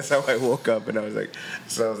 right? And that's how I woke up, and I was like,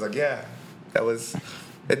 yeah, that was.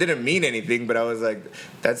 It didn't mean anything, but I was like,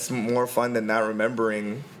 that's more fun than not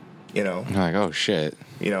remembering, you know. I'm like, oh shit.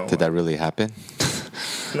 You know. Did that really happen?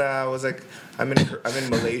 Nah, I was like, I'm in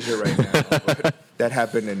Malaysia right now, but that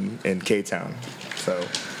happened in K-Town. So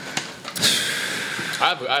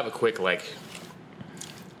I have a quick like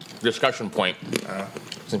discussion point.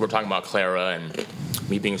 Since we're talking about Clara and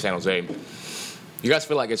me being in San Jose, you guys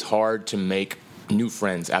feel like it's hard to make new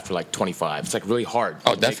friends after like 25? It's like really hard.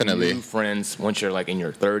 Oh, to make definitely. new friends once you're like in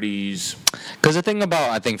your 30s. Because the thing about,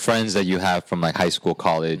 I think, friends that you have from like high school,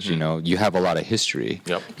 college, you know, you have a lot of history.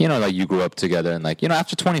 Yep. You know, like you grew up together and like, you know,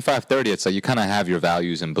 after 25, 30, it's like you kind of have your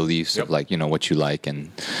values and beliefs Yep. of like, you know, what you like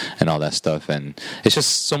and all that stuff. And it's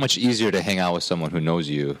just so much easier to hang out with someone who knows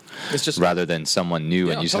you It's just rather than someone new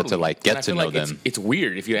Yeah, and you just have to totally. like And get I to feel know like them. It's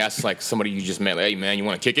weird if you ask like somebody you just met, like, hey man, you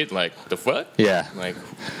want to kick it? Like the fuck? Yeah. Like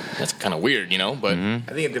that's kind of weird, you know? But I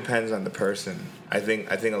think it depends on the person. I think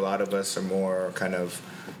a lot of us are more kind of,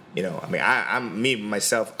 you know. I mean, I'm me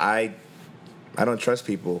myself. I don't trust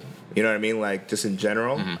people. You know what I mean? Like just in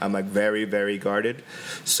general, I'm like very very guarded.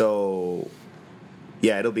 So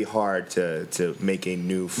yeah, it'll be hard to make a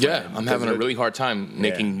new friend. yeah, I'm having a really hard time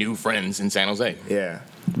making new friends in San Jose. Yeah.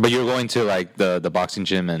 But you're going to like the boxing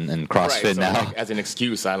gym and CrossFit Right, so now. like, as an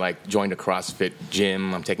excuse, I like joined a CrossFit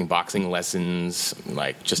gym. I'm taking boxing lessons,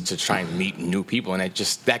 like just to try and meet new people. And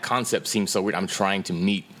that concept seems so weird. I'm trying to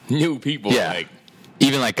meet new people. Yeah. Like,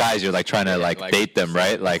 Even like guys, you're like trying to like like- date them,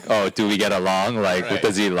 right? Like, oh, do we get along? Like, what Right.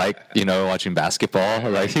 does he like? You know, watching basketball?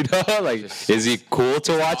 Like, you know, like, is he cool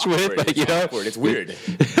to watch with? awkward. Like, you know, Awkward. It's weird.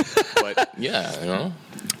 But yeah, you know.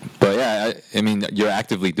 But yeah, I mean, you're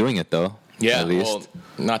actively doing it though. Yeah, at least. well,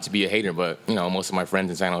 not to be a hater, but you know, most of my friends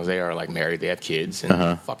in San Jose are like married. They have kids, and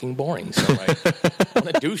they're fucking boring. So like, I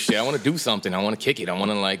want to do shit. I want to do something. I want to kick it. I want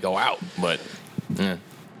to like go out. But yeah,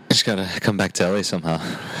 Just gotta come back to LA somehow.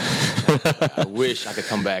 I wish I could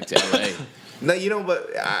come back to LA. No, you know, but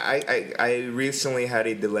I recently had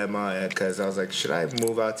a dilemma because I was like, should I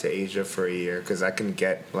move out to Asia for a year? Because I can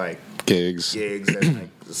get like Gigs. and like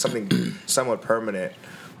something somewhat permanent.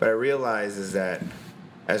 But I realized is that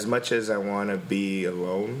as much as I want to be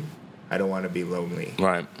alone, I don't want to be lonely.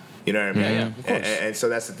 Right. You know what I mean? Yeah, of course. And so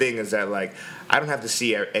that's the thing is that like I don't have to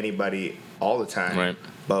see anybody all the time, Right.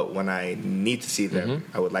 but when I need to see them,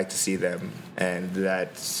 I would like to see them, and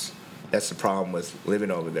that's the problem with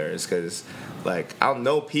living over there is because like I'll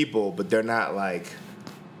know people, but they're not like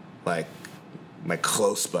my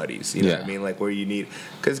close buddies. You know what I mean? Like where you need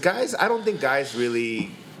because guys, I don't think guys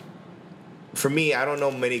really. For me, I don't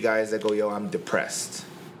know many guys that go, "Yo, I'm depressed."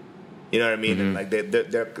 You know what I mean? And like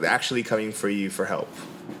they're actually coming for you for help.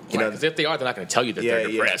 You know, because if they are, they're not going to tell you that they're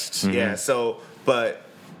depressed. Yeah. So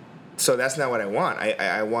that's not what I want.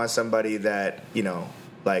 I want somebody that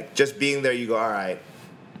like just being there. You go, all right.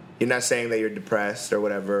 You're not saying that you're depressed or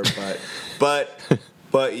whatever, but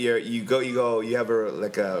you have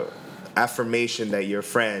a affirmation that your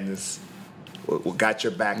friends got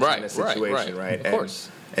your back kind of situation, right? Of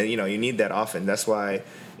course. And you need that often. That's why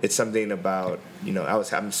it's something about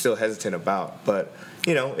I'm still hesitant about, but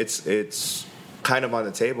it's kind of on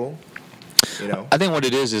the table. I think what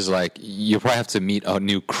it is like you probably have to meet a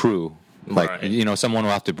new crew. Like someone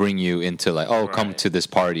will have to bring you into like come to this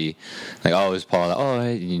party, like it's Paul.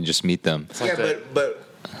 Hey, you can just meet them. Yeah, but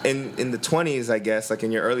in the 20s, I guess, like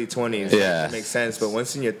in your early 20s, that makes sense. But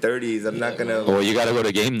once in your 30s, I'm not gonna. Well, you got to go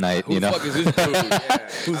to game night. Who the fuck is this dude?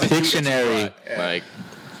 Who's Dictionary. Like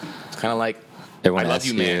it's kind of like. Everyone I love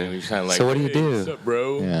you, man. And you're kind of like, so what do you do? What's up,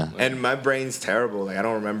 bro? Yeah. And my brain's terrible. Like I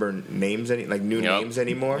don't remember names names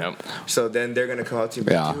anymore. Yep. So then they're gonna come up to me,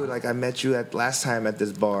 dude. Like I met you at last time at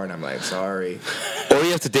this bar, and I'm like, sorry. Or you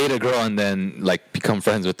have to date a girl and then like become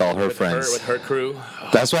friends with all her friends. With her crew.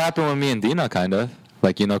 That's what happened with me and Dina, kind of.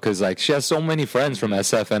 Like, because like she has so many friends from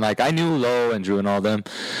SF, and like I knew Lo and Drew and all them,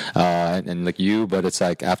 and like you, but it's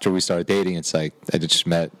like after we started dating, it's like I just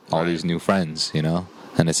met all these new friends,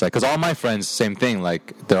 And it's like, because all my friends, same thing,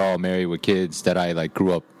 like, they're all married with kids that I, like,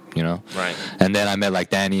 grew up, Right. And then I met, like,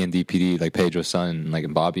 Danny and DPD, like, Pedro's son, like,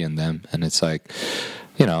 and Bobby and them. And it's like,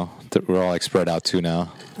 we're all, like, spread out, too,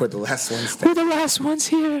 now. We're the last ones. We're the last ones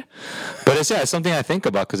here. But it's something I think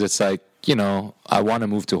about, because it's like, I want to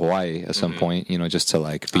move to Hawaii at some point, just to,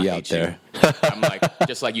 like, be out there. I'm like,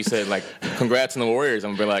 just like you said, like, congrats on the Warriors.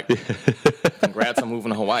 I'm going to be like, congrats on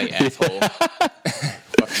moving to Hawaii, asshole.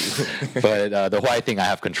 But the Hawaii thing I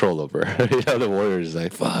have control over. The Warriors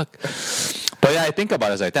like fuck. But yeah, I think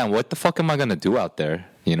about it. It's like, damn, what the fuck am I gonna do out there?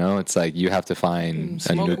 It's like you have to find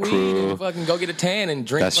a new crew. And fucking go get a tan and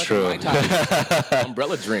drink. That's true.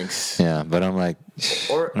 Umbrella drinks. Yeah, but I'm like,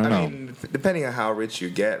 or I mean, depending on how rich you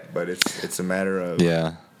get, but it's a matter of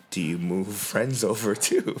do you move friends over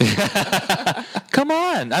too? Come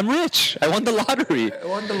on, I'm rich. I won the lottery.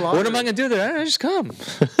 What am I gonna do there? I just come.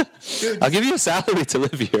 Dude, I'll give you a salary to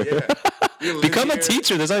live here. Yeah. Become a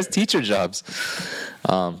teacher. There's always teacher jobs.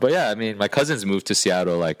 But yeah, I mean, my cousins moved to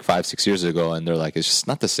Seattle like 5-6 years ago, and they're like, it's just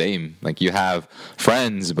not the same. Like you have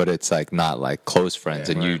friends, but it's like not like close friends,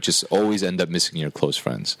 and you just always end up missing your close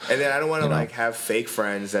friends. And then I don't want to like have fake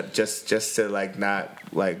friends that just to like not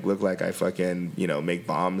like look like I fucking make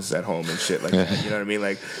bombs at home and shit like that. You know what I mean?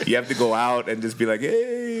 Like you have to go out and just be like,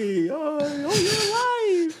 hey, you're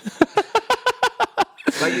alive.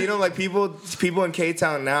 Like like people in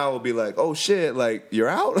K-Town now will be like, oh shit, like you're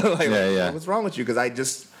out. like what's wrong with you? Because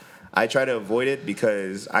I try to avoid it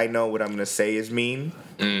because I know what I'm gonna say is mean,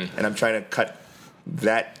 and I'm trying to cut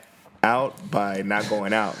that out by not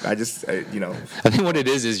going out. I just I think what it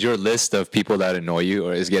is your list of people that annoy you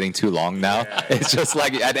or is getting too long now. It's just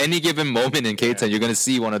like at any given moment in K-Town, you're gonna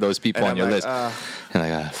see one of those people on your list. You're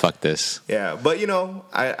like, fuck this. Yeah, but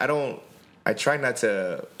I try not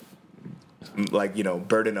to like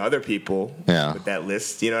burden other people with that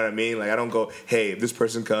list. You know what I mean? Like I don't go, hey, if this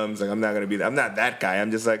person comes, like I'm not that guy.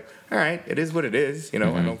 I'm just like, all right, it is what it is. I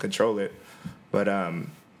don't control it. But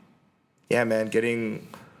yeah, man, getting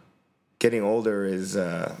older is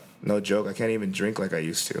no joke. I can't even drink like I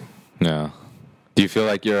used to. Yeah. Do you feel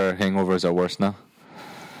like your hangovers are worse now?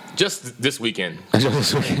 Just this weekend.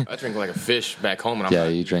 I drink like a fish back home. And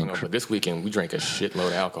I'm you drink. But this weekend we drank a shitload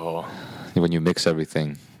of alcohol. When you mix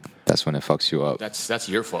everything, that's when it fucks you up. That's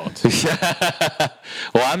your fault.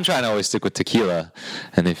 Well, I'm trying to always stick with tequila,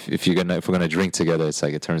 and if we're gonna drink together, it's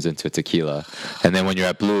like it turns into a tequila. And then when you're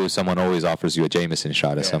at Blue, someone always offers you a Jameson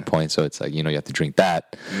shot at some point, so it's like you have to drink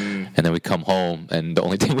that. And then we come home, and the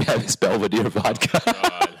only thing we have is Belvedere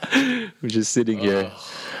vodka. We're just sitting here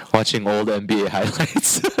watching old NBA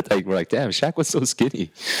highlights. Like we're like, damn, Shaq was so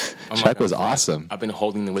skinny. Shaq was awesome. I've been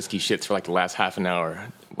holding the whiskey shits for like the last half an hour.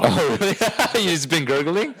 Oh, really? You've just been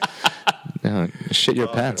gurgling? Shit your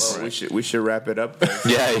pants. Well, we should wrap it up.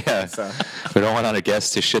 Yeah. We don't want our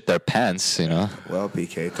guests to shit their pants, Well,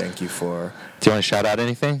 BK, thank you for. Do you want to shout out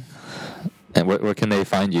anything? And where can they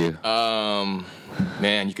find you?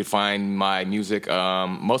 Man, you could find my music.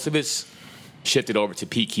 Most of it's shifted over to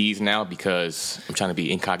Pete Keys now because I'm trying to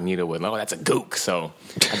be incognito with, that's a gook. So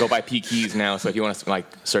I go by Pete Keys now. So if you want to like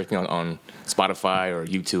search me on Spotify or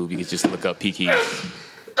YouTube, you can just look up Pete Keys.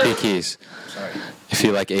 Pete Keys. Sorry. If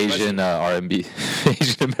you like Asian R&B,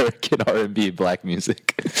 Asian American R&B, black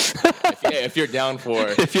music. If you're down for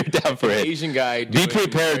if you're down for it, Asian guy, be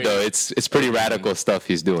prepared though. It's pretty radical stuff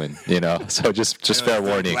he's doing, So just fair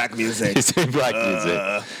warning. Black music. He's doing black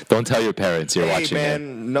music. Don't tell your parents you're watching it. Hey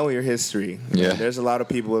man, know your history. Yeah. There's a lot of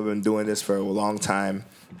people who have been doing this for a long time.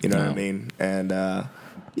 You know what I mean? And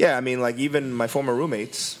like even my former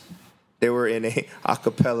roommates, they were in a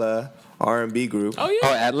acapella R&B group. Oh yeah.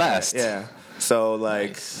 Oh, at last. Yeah. So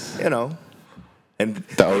like, and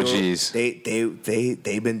The OGs.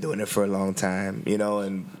 They've been doing it for a long time,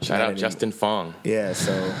 and Shout out Justin Fong. Yeah,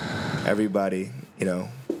 so everybody,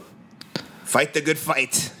 fight the good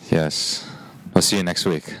fight. Yes. We'll see you next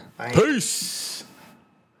week. Peace.